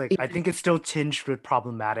I was like, I think it's still tinged with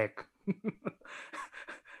problematic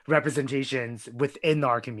representations within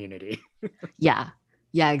our community. yeah,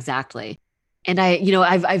 yeah, exactly. And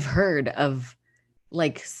I've heard of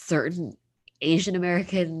like certain Asian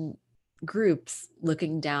American groups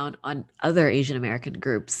looking down on other Asian American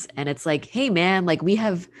groups. And it's like, hey man, like we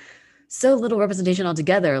have so little representation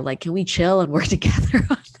altogether. Like, can we chill and work together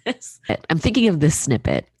on this? I'm thinking of this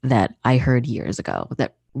snippet that I heard years ago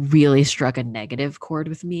that really struck a negative chord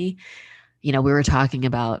with me. We were talking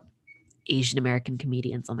about Asian American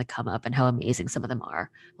comedians on the come up and how amazing some of them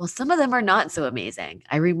are. Well, some of them are not so amazing.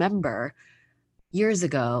 I remember years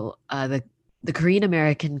ago, the Korean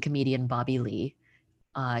American comedian Bobby Lee.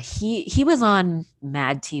 He was on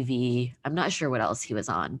Mad TV. I'm not sure what else he was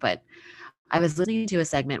on, but I was listening to a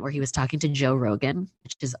segment where he was talking to Joe Rogan,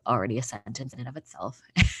 which is already a sentence in and of itself.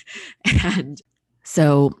 And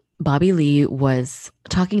so Bobby Lee was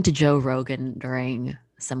talking to Joe Rogan during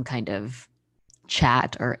some kind of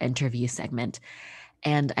chat or interview segment.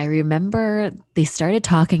 And I remember they started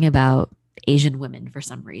talking about Asian women for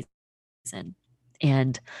some reason.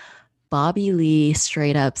 And Bobby Lee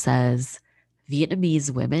straight up says,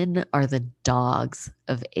 Vietnamese women are the dogs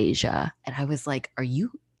of Asia. And I was like, are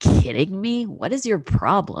you kidding me? What is your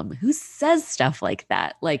problem? Who says stuff like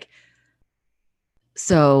that? Like,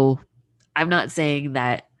 so I'm not saying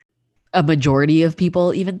that a majority of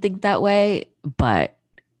people even think that way, but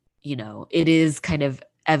it is kind of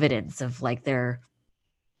evidence of like there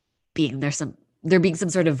being some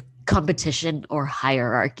sort of competition or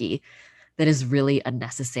hierarchy that is really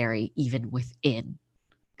unnecessary even within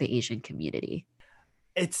the Asian community.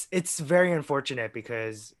 It's very unfortunate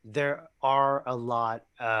because there are a lot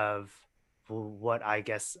of what I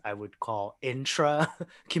guess I would call intra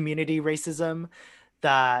community racism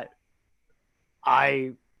that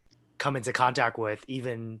I come into contact with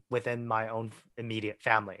even within my own immediate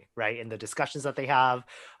family, right? In the discussions that they have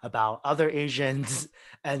about other Asians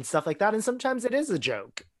and stuff like that. And sometimes it is a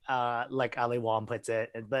joke, like Ali Wong puts it,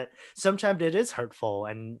 but sometimes it is hurtful.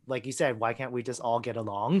 And like you said, why can't we just all get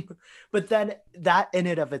along? But then that in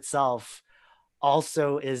and of itself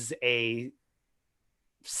also is a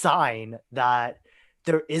sign that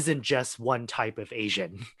there isn't just one type of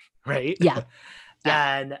Asian, right? Yeah.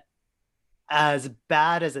 Yeah. And as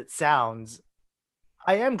bad as it sounds,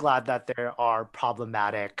 I am glad that there are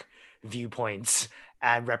problematic viewpoints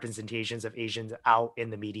and representations of Asians out in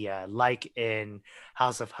the media, like in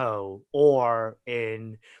House of Ho, or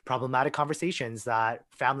in problematic conversations that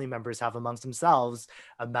family members have amongst themselves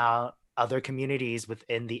about other communities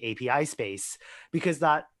within the API space, because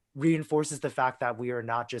that reinforces the fact that we are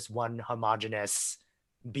not just one homogenous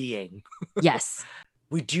being. Yes.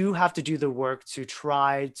 We do have to do the work to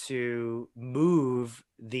try to move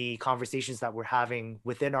the conversations that we're having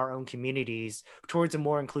within our own communities towards a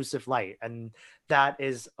more inclusive light. And that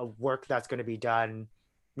is a work that's going to be done,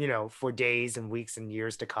 for days and weeks and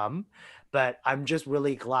years to come. But I'm just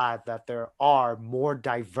really glad that there are more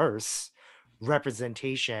diverse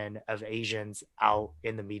representation of Asians out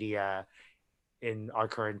in the media in our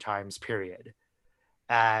current times, period.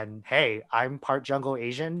 And hey, I'm part jungle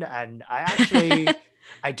Asian, and I actually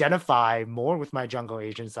identify more with my jungle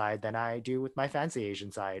Asian side than I do with my fancy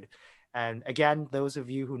Asian side. And again, those of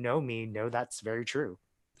you who know me know that's very true.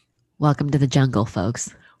 Welcome to the jungle,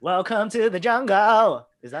 folks. Welcome to the jungle.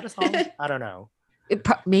 Is that a song? I don't know.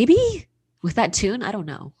 Maybe with that tune, I don't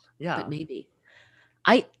know. Yeah. But maybe.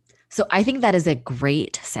 So I think that is a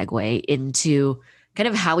great segue into kind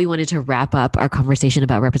of how we wanted to wrap up our conversation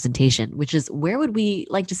about representation, which is where would we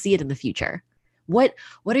like to see it in the future? What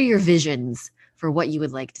are your visions for what you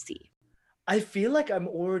would like to see? I feel like I'm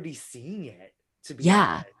already seeing it, to be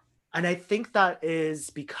honest. And I think that is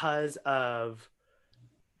because of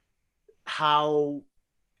how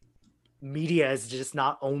media is just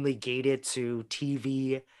not only gated to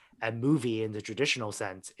TV and movie in the traditional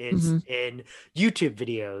sense. It's in YouTube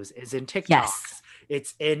videos, it's in TikToks, yes.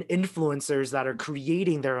 It's in influencers that are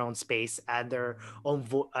creating their own space and their own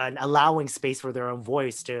and allowing space for their own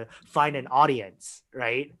voice to find an audience,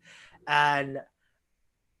 right? And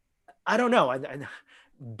I don't know, and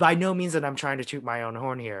by no means that I'm trying to toot my own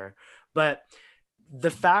horn here, but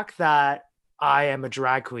the fact that I am a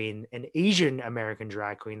drag queen, an Asian American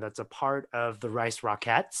drag queen that's a part of the Rice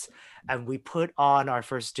Rockettes. And we put on our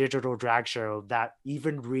first digital drag show that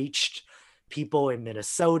even reached people in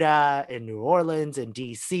Minnesota, in New Orleans, in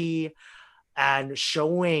DC, and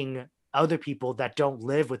showing other people that don't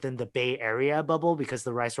live within the Bay Area bubble, because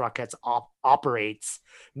the Rice Rockettes operates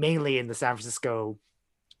mainly in the San Francisco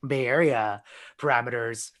Bay Area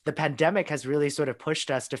parameters, the pandemic has really sort of pushed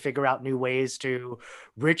us to figure out new ways to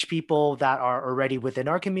reach people that are already within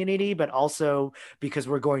our community, but also because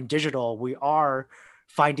we're going digital, we are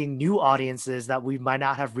finding new audiences that we might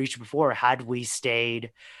not have reached before had we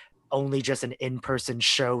stayed only just an in-person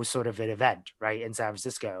show sort of an event, right, in San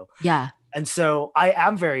Francisco. Yeah. And so I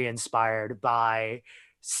am very inspired by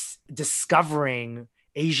discovering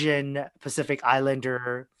Asian Pacific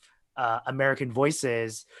Islander American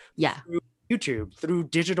voices Yeah. through YouTube, through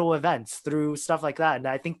digital events, through stuff like that. And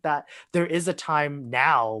I think that there is a time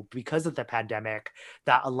now, because of the pandemic,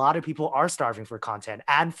 that a lot of people are starving for content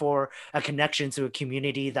and for a connection to a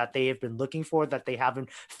community that they have been looking for, that they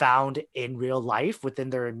haven't found in real life within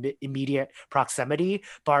their immediate proximity,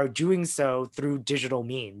 but are doing so through digital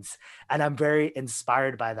means. And I'm very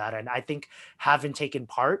inspired by that. And I think having taken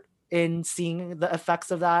part in seeing the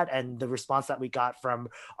effects of that and the response that we got from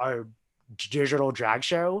our digital drag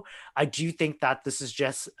show, I do think that this is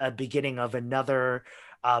just a beginning of another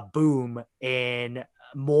boom in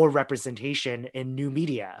more representation in new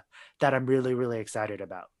media that I'm really, really excited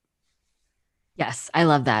about. Yes, I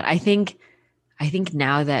love that. I think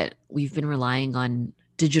now that we've been relying on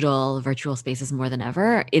digital virtual spaces more than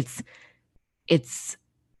ever, it's it's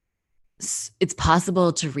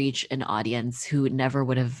possible to reach an audience who never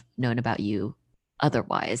would have known about you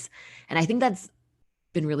otherwise. And I think that's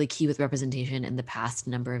been really key with representation in the past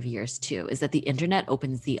number of years too, is that the internet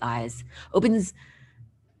opens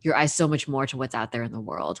your eyes so much more to what's out there in the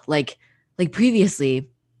world. Like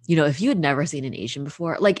previously, if you had never seen an Asian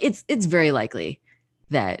before, like it's very likely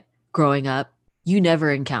that growing up you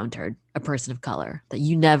never encountered a person of color, that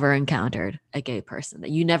you never encountered a gay person,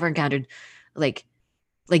 that you never encountered like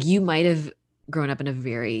like you might have grown up in a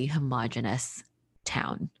very homogenous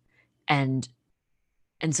town. And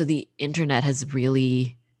and so the internet has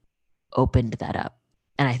really opened that up.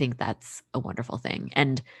 And I think that's a wonderful thing.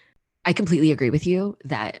 And I completely agree with you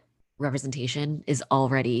that representation is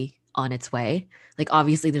already on its way. Like,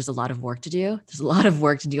 obviously, there's a lot of work to do. There's a lot of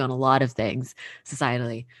work to do on a lot of things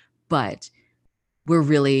societally, but we're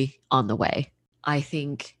really on the way. I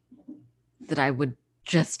think that I would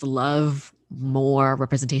just love more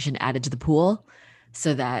representation added to the pool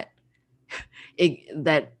so that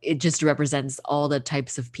it just represents all the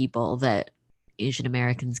types of people that Asian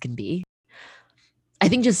Americans can be. I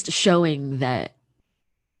think just showing that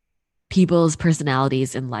people's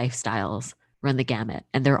personalities and lifestyles run the gamut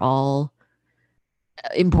and they're all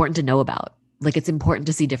important to know about. Like, it's important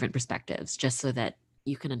to see different perspectives just so that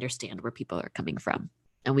you can understand where people are coming from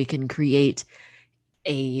and we can create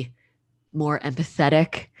a more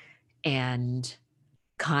empathetic and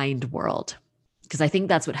kind world. Because I think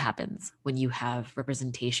that's what happens when you have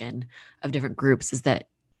representation of different groups, is that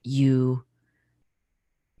you're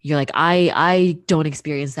like, I don't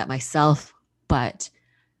experience that myself, but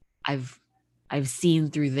I've I've seen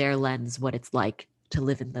through their lens what it's like to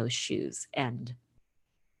live in those shoes. And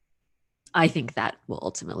I think that will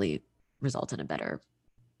ultimately result in a better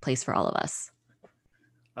place for all of us.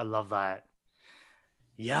 I love that.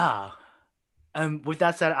 Yeah. With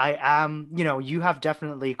that said, I am, you have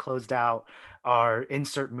definitely closed out our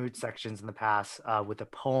insert mood sections in the past with a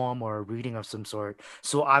poem or a reading of some sort.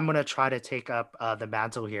 So I'm going to try to take up the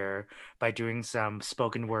mantle here by doing some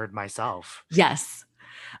spoken word myself. Yes.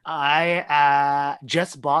 I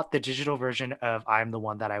just bought the digital version of I'm the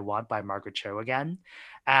One That I Want by Margaret Cho again.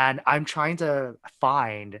 And I'm trying to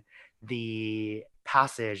find the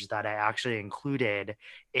passage that I actually included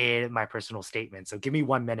in my personal statement. So give me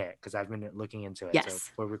 1 minute because I've been looking into it. So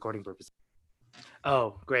Yes. for recording purposes.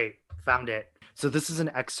 Oh, great. Found it. So this is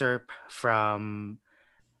an excerpt from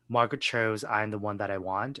Margaret Cho's I'm the One That I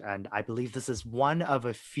Want. And I believe this is one of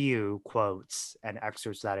a few quotes and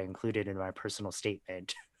excerpts that I included in my personal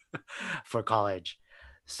statement for college.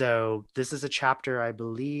 So this is a chapter I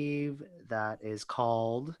believe that is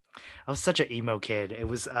called, I was such an emo kid.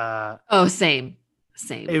 Oh, same.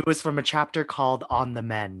 Same. It was from a chapter called On the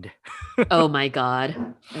Mend. Oh my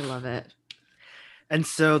God. I love it. And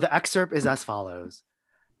so the excerpt is as follows.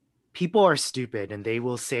 People are stupid and they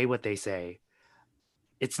will say what they say.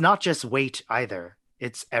 It's not just weight either,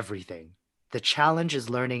 it's everything. The challenge is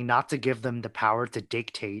learning not to give them the power to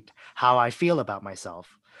dictate how I feel about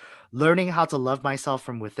myself. Learning how to love myself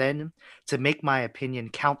from within, to make my opinion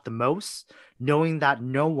count the most, knowing that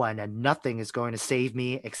no one and nothing is going to save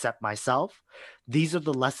me except myself. These are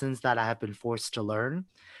the lessons that I have been forced to learn.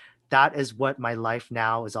 That is what my life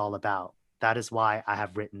now is all about. That is why I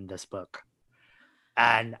have written this book.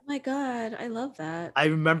 And Oh my God, I love that. I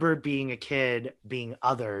remember being a kid being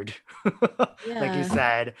othered, like you Yeah.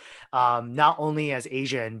 said, not only as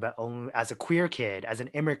Asian, but only as a queer kid, as an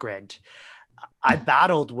immigrant. I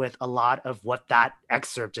battled with a lot of what that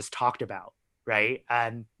excerpt just talked about, right?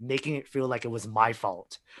 And making it feel like it was my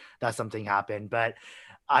fault that something happened. But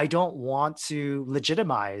I don't want to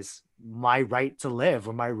legitimize my right to live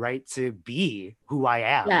or my right to be who I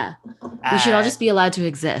am. Yeah. We should all And just be allowed to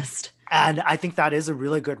exist. and I think that is a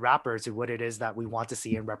really good wrapper to what it is that we want to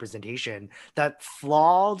see in representation. That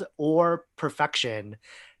flawed or perfection,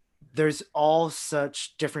 there's all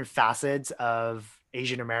such different facets of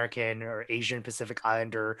Asian American or Asian Pacific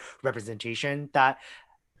Islander representation that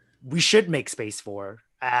we should make space for.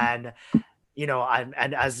 And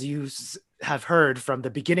and as you have heard from the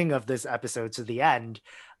beginning of this episode to the end,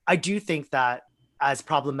 I do think that as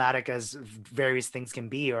problematic as various things can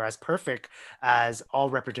be, or as perfect as all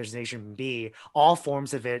representation can be, all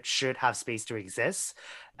forms of it should have space to exist.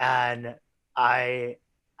 And I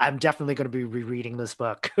I'm definitely going to be rereading this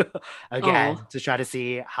book Oh, again to try to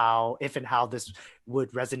see how, if and how this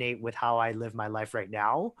would resonate with how I live my life right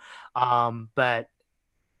now. But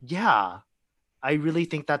yeah, I really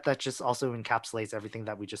think that that just also encapsulates everything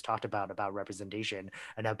that we just talked about representation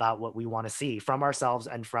and about what we want to see from ourselves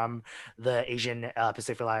and from the Asian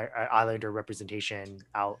Pacific Islander representation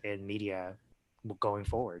out in media going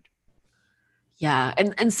forward. yeah.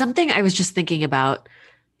 And something I was just thinking about,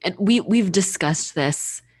 and we've discussed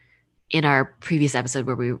this in our previous episode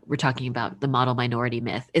where we were talking about the model minority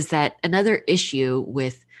myth, is that another issue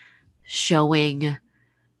with showing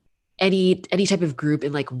any type of group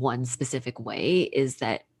in like one specific way is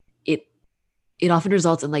that it it often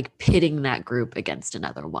results in like pitting that group against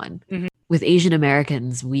another one. Mhm. With Asian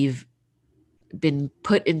Americans, we've been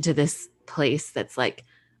put into this place that's like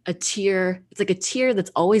a tier. It's like a tier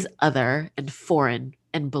that's always other and foreign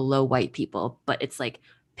and below white people, but it's like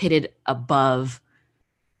pitted above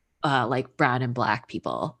like brown and black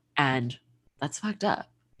people, and that's fucked up.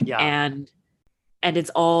 Yeah. And it's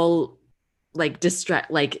all like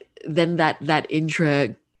distract, like then that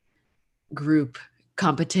intra group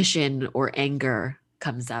competition or anger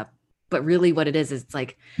comes up, but really what it is it's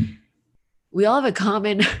like we all have a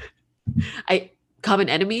common I common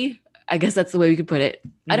enemy, I guess that's the way we could put it.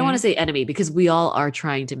 I don't want to Mhm. say enemy because we all are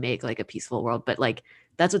trying to make like a peaceful world, but like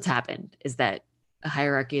that's what's happened, is that a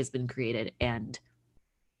hierarchy has been created and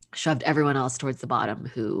shoved everyone else towards the bottom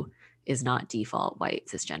who is not default white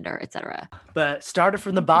cisgender, etc. But started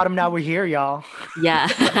from the bottom, now we're here, y'all.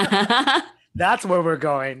 Yeah. That's where we're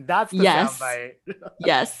going. That's the Yes. soundbite.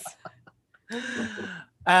 Yes.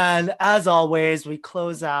 And as always, we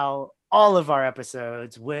close out all of our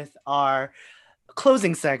episodes with our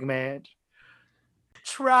closing segment,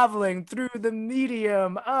 traveling through the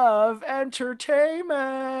medium of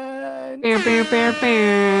entertainment. Bam, bam, bam,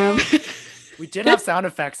 bam. We did have sound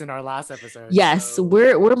effects in our last episode. Yes, so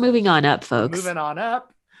we're moving on up, folks. moving on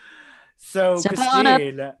up. So, Step on up.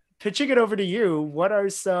 Christine, pitching it over to you, what are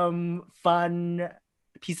some fun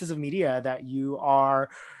pieces of media that you are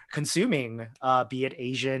consuming, be it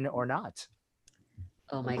Asian or not?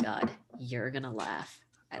 Oh my god, you're gonna laugh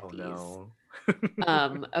at Oh these. no.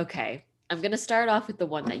 Okay. I'm gonna start off with the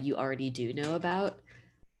one that you already do know about.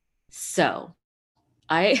 So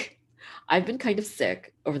I've been kind of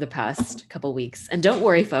sick over the past couple weeks. And don't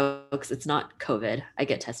worry, folks, it's not COVID. I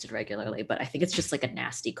get tested regularly, but I think it's just like a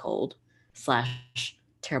nasty cold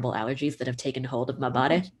 / terrible allergies that have taken hold of my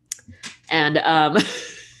body. And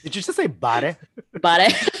Did you just say body?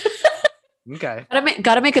 body. Okay.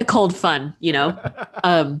 Gotta make a cold fun, you know?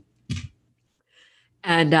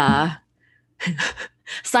 And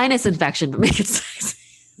sinus infection, but make it sexy.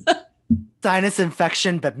 Sinus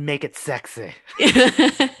infection, but make it sexy.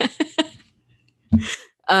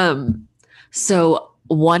 So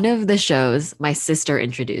one of the shows my sister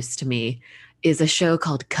introduced to me is a show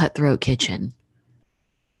called Cutthroat Kitchen.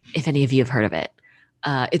 If any of you have heard of it.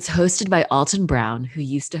 It's hosted by Alton Brown, who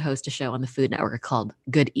used to host a show on the Food Network called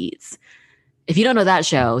Good Eats. If you don't know that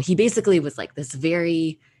show, he basically was like this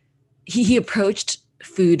he approached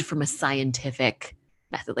food from a scientific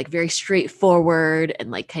method, like very straightforward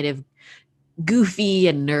and like kind of goofy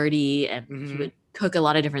and nerdy, and he would cook a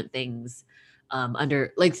lot of different things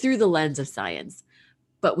under like through the lens of science.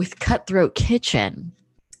 But with Cutthroat Kitchen,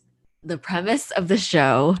 the premise of the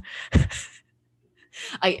show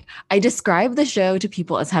I describe the show to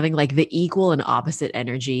people as having like the equal and opposite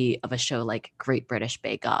energy of a show like Great British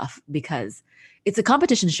Bake Off, because it's a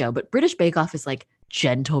competition show, but British Bake Off is like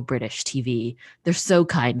gentle British TV. They're so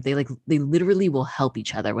kind. They literally will help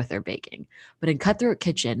each other with their baking. But in Cutthroat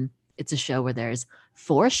Kitchen, it's a show where there's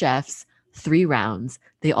 4 chefs 3 rounds.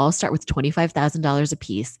 They all start with $25,000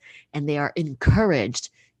 apiece, and they are encouraged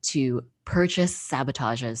to purchase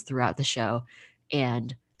sabotages throughout the show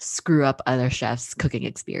and screw up other chefs' cooking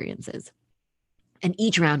experiences. And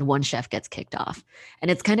each round, one chef gets kicked off.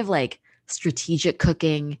 And it's kind of like strategic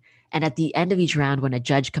cooking. And at the end of each round, when a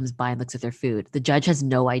judge comes by and looks at their food, the judge has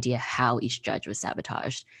no idea how each judge was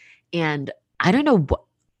sabotaged. And I don't know.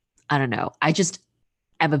 I don't know. I just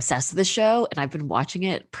am obsessed with this show, and I've been watching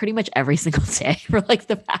it pretty much every single day for like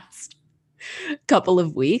the past couple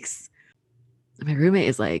of weeks. And my roommate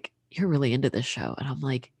is like, "You're really into this show." And I'm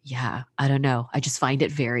like, "Yeah, I don't know. I just find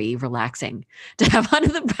it very relaxing to have on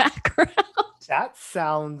in the background." That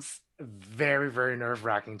sounds very, very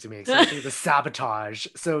nerve-wracking to me, especially the sabotage.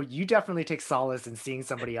 So you definitely take solace in seeing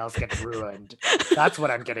somebody else get ruined. That's what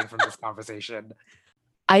I'm getting from this conversation.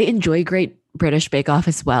 I enjoy Great British Bake Off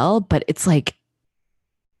as well, but it's like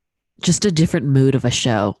just a different mood of a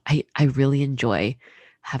show. I really enjoy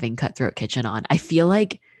having Cutthroat Kitchen on. I feel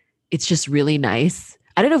like it's just really nice.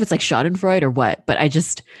 I don't know if it's like Schadenfreude or what, but I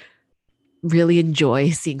just really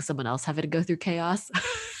enjoy seeing someone else have it go through chaos.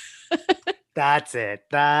 That's it.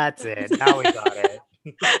 That's it. Now we got it.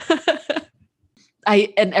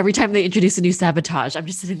 And every time they introduce a new sabotage, I'm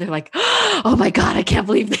just sitting there like, oh my God, I can't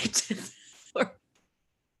believe they did this.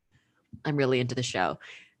 I'm really into the show.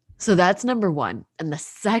 So that's number one. And the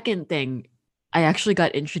second thing I actually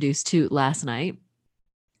got introduced to last night.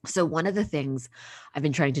 So one of the things I've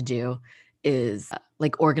been trying to do is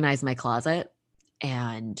like organize my closet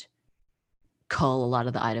and cull a lot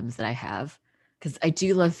of the items that I have. Because I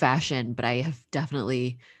do love fashion, but I have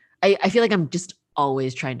definitely, I feel like I'm just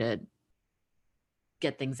always trying to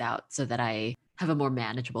get things out so that I have a more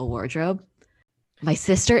manageable wardrobe. My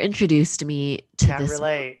sister introduced me to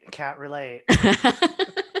Can't relate.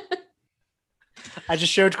 I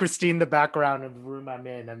just showed Christine the background of the room I'm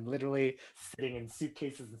in. I'm literally sitting in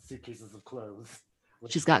suitcases and suitcases of clothes.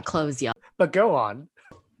 She's got clothes, y'all. But go on.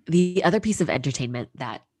 The other piece of entertainment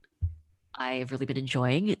that I've really been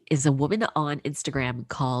enjoying is a woman on Instagram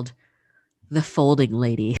called The Folding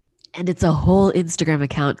Lady. And it's a whole Instagram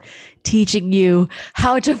account teaching you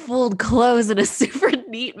how to fold clothes in a super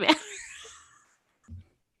neat manner.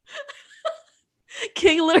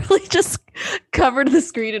 King literally just covered the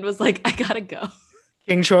screen and was like, I gotta go.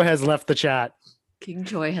 King Choi has left the chat. King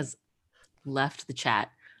Choi has left the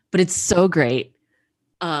chat, but it's so great.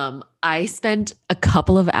 I spent a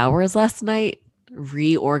couple of hours last night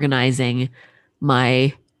reorganizing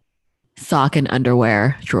my sock and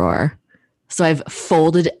underwear drawer. So I've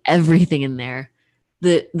folded everything in there.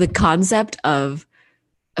 The concept of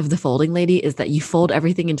the folding lady is that you fold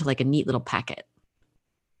everything into like a neat little packet.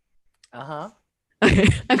 Uh-huh. Okay,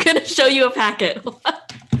 I'm gonna show you a packet.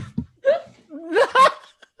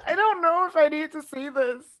 I don't know if I need to see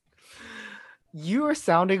this. You are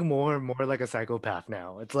sounding more and more like a psychopath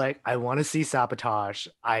now. It's like, I want to see sabotage.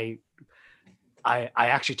 I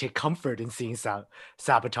actually take comfort in seeing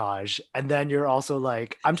sabotage. And then you're also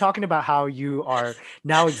like, I'm talking about how you are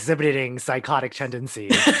now exhibiting psychotic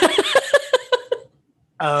tendencies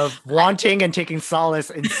of wanting and taking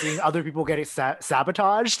solace in seeing other people getting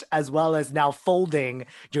sabotaged, as well as now folding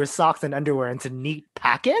your socks and underwear into neat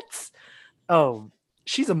packets. Oh,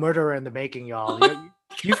 she's a murderer in the making, y'all.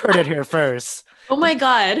 You've heard it here first. Oh my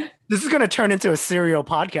God. This is going to turn into a serial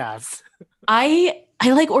podcast. I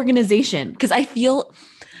like organization because I feel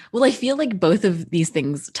like both of these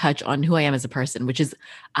things touch on who I am as a person, which is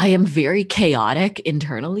I am very chaotic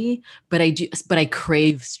internally, but I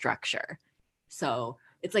crave structure. So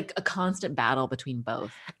it's like a constant battle between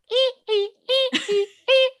both.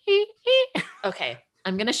 Okay,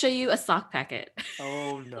 I'm going to show you a sock packet.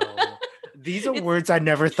 Oh no. These are words I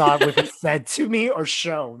never thought would be said to me or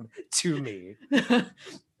shown to me.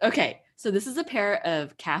 Okay, so this is a pair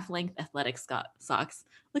of calf-length athletic socks.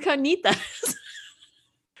 Look how neat that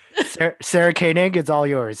is. Sarah Koenig, it's all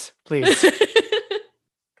yours, please.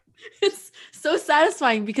 It's so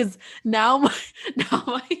satisfying because now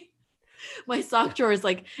my sock drawer is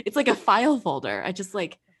like, it's like a file folder. I just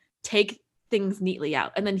like take things neatly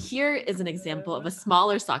out. And then here is an example of a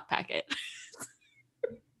smaller sock packet.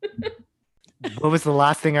 What was the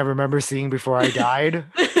last thing I remember seeing before I died?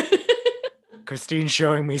 Christine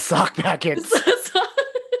showing me sock packets.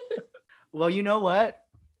 Well, you know what?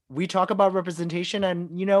 We talk about representation,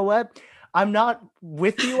 and you know what? I'm not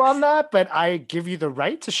with you on that, but I give you the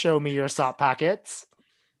right to show me your sock packets.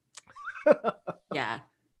 Yeah.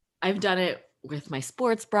 I've done it with my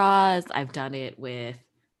sports bras. I've done it with,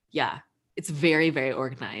 it's very, very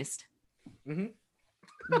organized.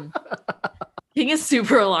 Mm-hmm. King is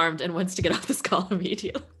super alarmed and wants to get off this call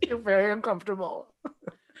immediately. You're very uncomfortable.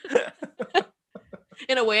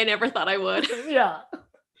 in a way I never thought I would. Yeah.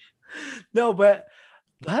 No, but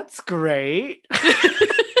that's great.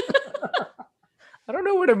 I don't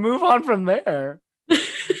know where to move on from there.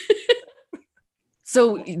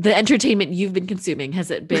 So the entertainment you've been consuming,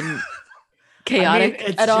 has it been chaotic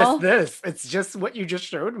it's at just all? this. It's just what you just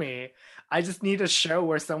showed me. I just need a show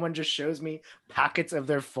where someone just shows me packets of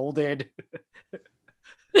their folded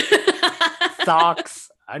socks,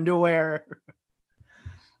 underwear.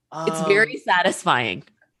 It's very satisfying.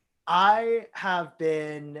 I have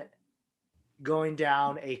been going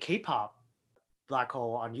down a K-pop black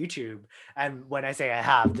hole on YouTube. And when I say I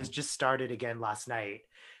have, this just started again last night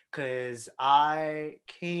because I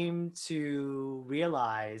came to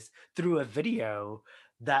realize through a video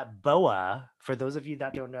that BOA, for those of you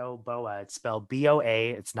that don't know BOA, it's spelled BOA.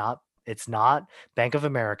 It's not Bank of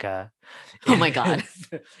America. Oh my God.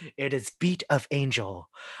 It is Beat of Angel.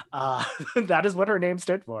 That is what her name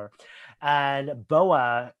stood for. And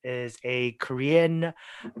BOA is a Korean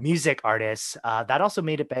music artist that also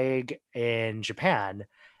made it big in Japan.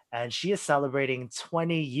 And she is celebrating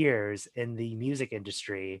 20 years in the music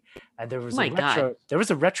industry. And there was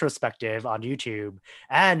a retrospective on YouTube.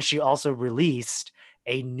 And she also released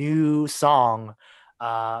a new song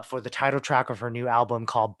for the title track of her new album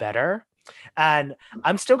called Better. And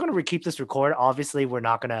I'm still going to keep this record. Obviously, we're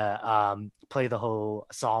not going to play the whole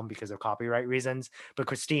song because of copyright reasons. But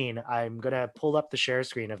Christine, I'm going to pull up the share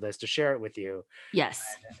screen of this to share it with you. Yes.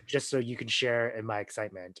 Just so you can share in my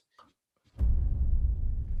excitement.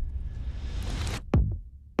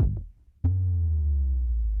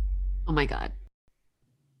 Oh my God.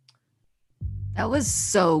 That was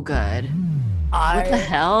so good. What the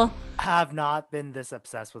hell? Have not been this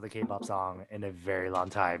obsessed with a K-pop song in a very long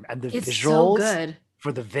time, and the It's visuals so good.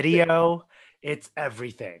 for the video, it's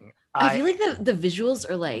everything. I feel like the visuals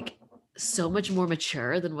are like so much more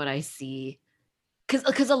mature than what I see,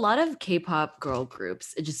 because a lot of K-pop girl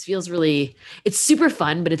groups, it just feels really, it's super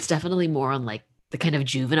fun, but it's definitely more on like the kind of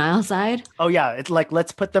juvenile side. Oh yeah, it's like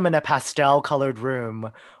let's put them in a pastel colored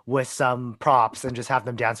room with some props and just have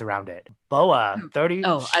them dance around it. BOA 30.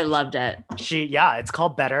 Oh, I loved it. It's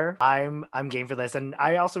called Better. I'm game for this. And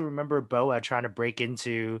I also remember BOA trying to break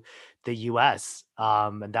into the US.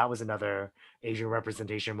 And that was another Asian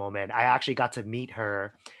representation moment. I actually got to meet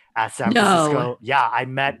her at San Francisco. Yeah, I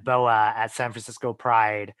met BOA at San Francisco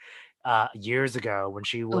Pride years ago when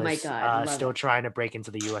she was still trying to break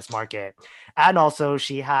into the US market. And also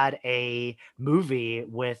she had a movie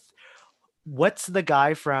with who's the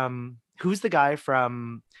guy from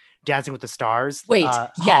Dancing with the Stars? Wait,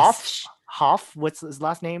 yes. Hoff, what's his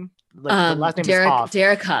last name? The last name Derek, is Hoff.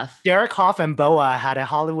 Derek Hoff. Derek Hoff and BOA had a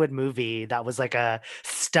Hollywood movie that was like a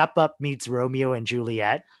Step Up meets Romeo and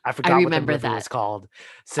Juliet. I forgot what the movie was called.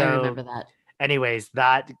 So I remember that. Anyways,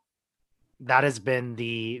 that has been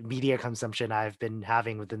the media consumption I've been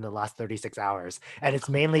having within the last 36 hours. And it's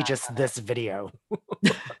mainly just this video.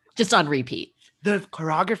 Just on repeat. The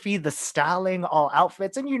choreography, the styling, all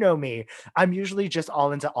outfits. And you know me, I'm usually just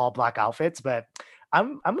all into all black outfits, but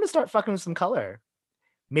I'm going to start fucking with some color.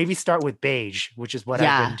 Maybe start with beige, which is what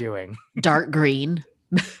I've been doing. Dark green.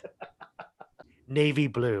 Navy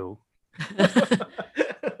blue.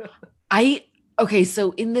 Okay,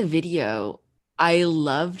 so in the video, I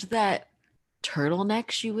loved that turtleneck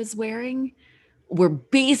she was wearing, where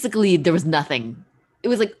basically there was nothing. It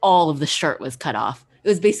was like all of the shirt was cut off. It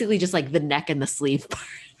was basically just like the neck and the sleeve part.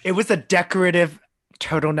 It was a decorative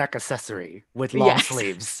turtleneck accessory with long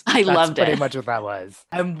sleeves. That's loved it. Pretty much what that was.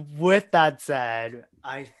 And with that said,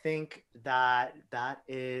 I think that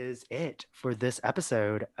is it for this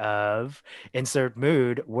episode of Insert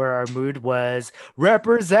Mood, where our mood was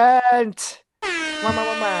represent.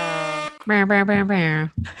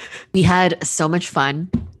 We had so much fun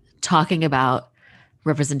talking about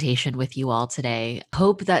representation with you all today.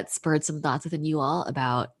 Hope that spurred some thoughts within you all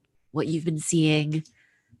about what you've been seeing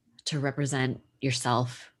to represent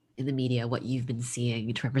yourself in the media, what you've been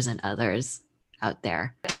seeing to represent others out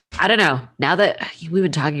there. I don't know. Now that we've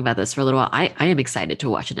been talking about this for a little while, I am excited to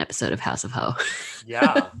watch an episode of House of Ho.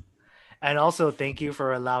 Yeah. And also thank you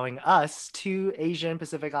for allowing us, two Asian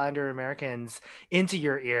Pacific Islander Americans, into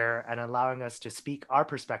your ear and allowing us to speak our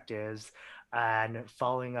perspectives and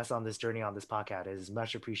following us on this journey on this podcast is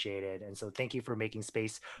much appreciated. And so thank you for making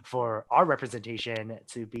space for our representation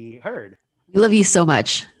to be heard. We love you so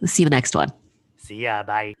much. We'll see you in the next one. See ya.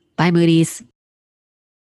 Bye. Bye, Moody's.